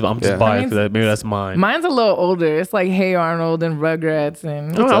guess I'm just biased. Maybe that's mine. Mine's a little older. It's like Hey Arnold and Rugrats,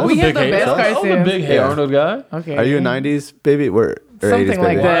 and we have the best cartoons. I'm a big Hey Arnold guy. Okay. Are you a '90s baby? Or something 80s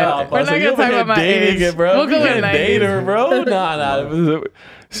like baby? that. We're not gonna talk about my age. It, bro. We'll go with 90s. Date her, bro. Nah.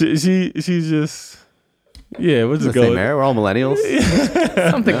 She's just. Yeah, we'll just go. Same era. We're all millennials.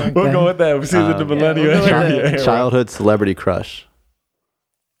 Something like we'll that. go with that. She's in the millennial era. Childhood celebrity crush.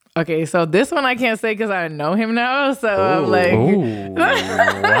 Okay, so this one I can't say because I know him now. So I'm like,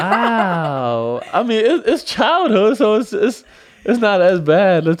 wow. I mean, it's childhood, so it's not as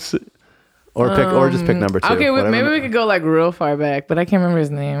bad. Let's see. Or just pick number 2. Okay, maybe we could go like real far back, but I can't remember his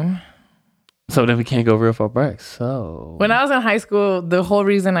name. So then we can't go real far back. So when I was in high school, the whole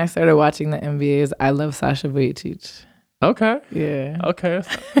reason I started watching the NBA is I love Sasha Vujacic. Okay. Yeah. Okay.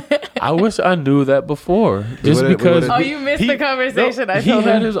 I wish I knew that before. Just because. Oh, you missed the conversation. I told he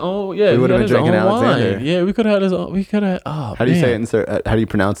had him. his own. Yeah, we would have been drinking Alexander. Wine. Yeah, we could have had his own. We could have. Oh, how do you say it? How do you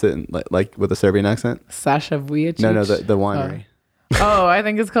pronounce it? Like with a Serbian accent? Sasha Vujacic. No, the winery. Oh, I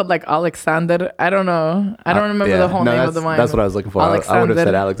think it's called like Alexander. I don't know. I don't remember the whole name of the wine. That's what I was looking for. I would have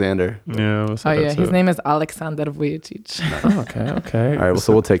said Alexander. Yeah. His name is Alexander Vujacic. Okay. All right. Well,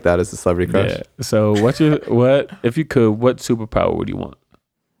 so we'll take that as the celebrity crush. Yeah. So what if you could? What superpower would you want?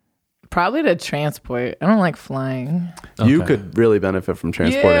 Probably to transport. I don't like flying. You could really benefit from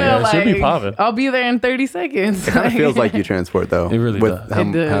transporting. Yeah, should be popping. I'll be there in 30 seconds. It kind of feels like you transport though. It really does.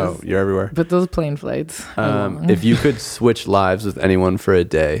 How you're everywhere. But those plane flights. If you could switch lives with anyone for a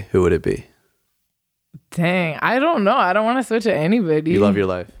day, who would it be? Dang, I don't know. I don't want to switch to anybody. You love your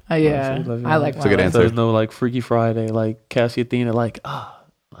life. Yeah, I like my a good life. answer. There's no like Freaky Friday, like Cassie Athena, like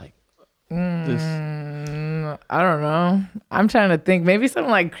this. No, I don't know. I'm trying to think. Maybe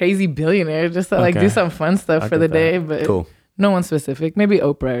something like Crazy Billionaire, just to like Okay. do some fun stuff I for get the that. day. But Cool. no one specific. Maybe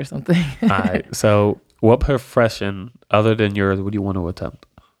Oprah or something. All right. So, what profession other than yours would you want to attempt?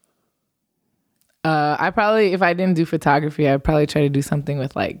 I probably, if I didn't do photography, I'd probably try to do something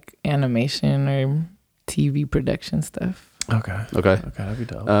with like animation or TV production stuff. Okay. Okay. Okay, that'd be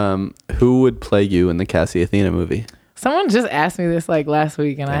dope. Who would play you in the Cassie Athena movie? Someone just asked me this like last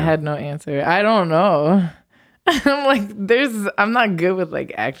week and I had no answer. I don't know. I'm like, I'm not good with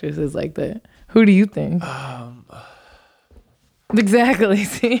like actresses like that. Who do you think? Exactly.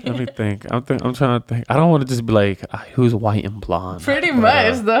 See? Let me think. I'm trying to think. I don't want to just be like, who's white and blonde? Pretty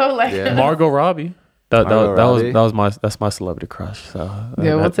much though. Like Yeah. Margot Robbie. That's my celebrity crush. So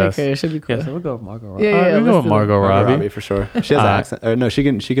yeah, we'll take that's- her. It should be cool. Yeah, so we'll go with Margot Robbie. Yeah, All right, yeah, we'll go let's with do Margot Margot Robbie. Robbie for sure. She has an accent. Or no, she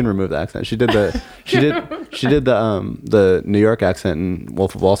can remove the accent. She did the New York accent in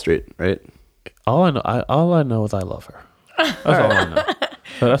Wolf of Wall Street, right? All I know is I love her. That's all I know.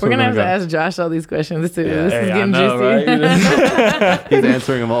 So that's We're what gonna have to go. ask Josh all these questions too. Yeah. This Hey, is I getting know, juicy. right? He's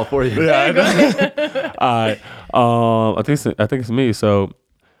answering them all for you. Yeah, I know. All right. I think it's me. So,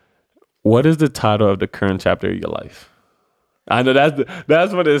 what is the title of the current chapter of your life? I know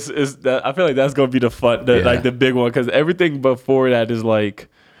that's what is that. I feel like that's gonna be the fun, like the big one, because everything before that is like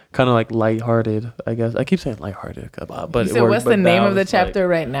kind of like lighthearted. I guess I keep saying lighthearted, but So what's the name of the chapter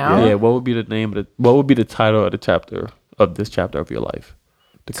right now? Yeah, what would be the name of what would be the title of the chapter of this chapter of your life?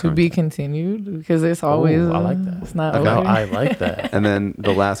 The To current be chapter. continued, because it's always. I like that. It's not Okay. over. I like that. And then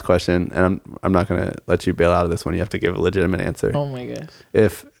the last question, and I'm not gonna let you bail out of this one. You have to give a legitimate answer. Oh my gosh.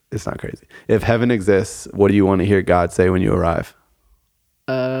 If it's not crazy, if heaven exists, what do you want to hear God say when you arrive?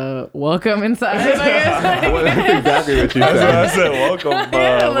 Welcome inside. I guess. That's exactly what you That's what I said. said. Welcome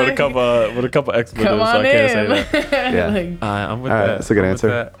Yeah, with like- a couple expletives, Come so on I can't say in. that. Yeah. Like, I'm with All right, that. that's a good I'm with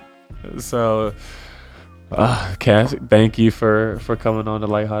answer. that. So, Cass, thank you for coming on the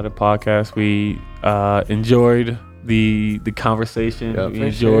Lighthearted Podcast. We enjoyed the conversation. Yeah, we for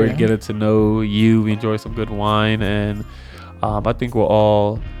enjoyed sure. getting to know you. We enjoyed some good wine, and I think we're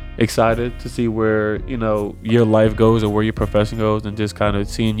all excited to see where your life goes and where your profession goes, and just kind of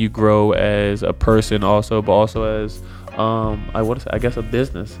seeing you grow as a person, also, but also as I guess a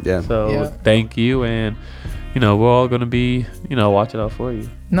business. Yeah. So Yeah. thank you, and we're all gonna be watching out for you.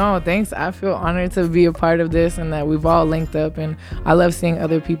 No, thanks. I feel honored to be a part of this and that we've all linked up. And I love seeing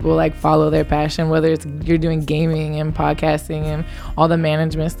other people like follow their passion, whether it's you're doing gaming and podcasting and all the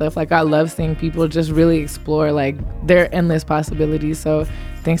management stuff. Like I love seeing people just really explore like their endless possibilities. So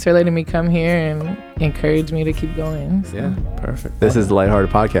thanks for letting me come here and encourage me to keep going. So. Yeah. Perfect. This is the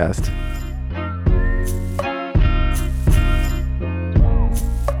Lighthearted Podcast.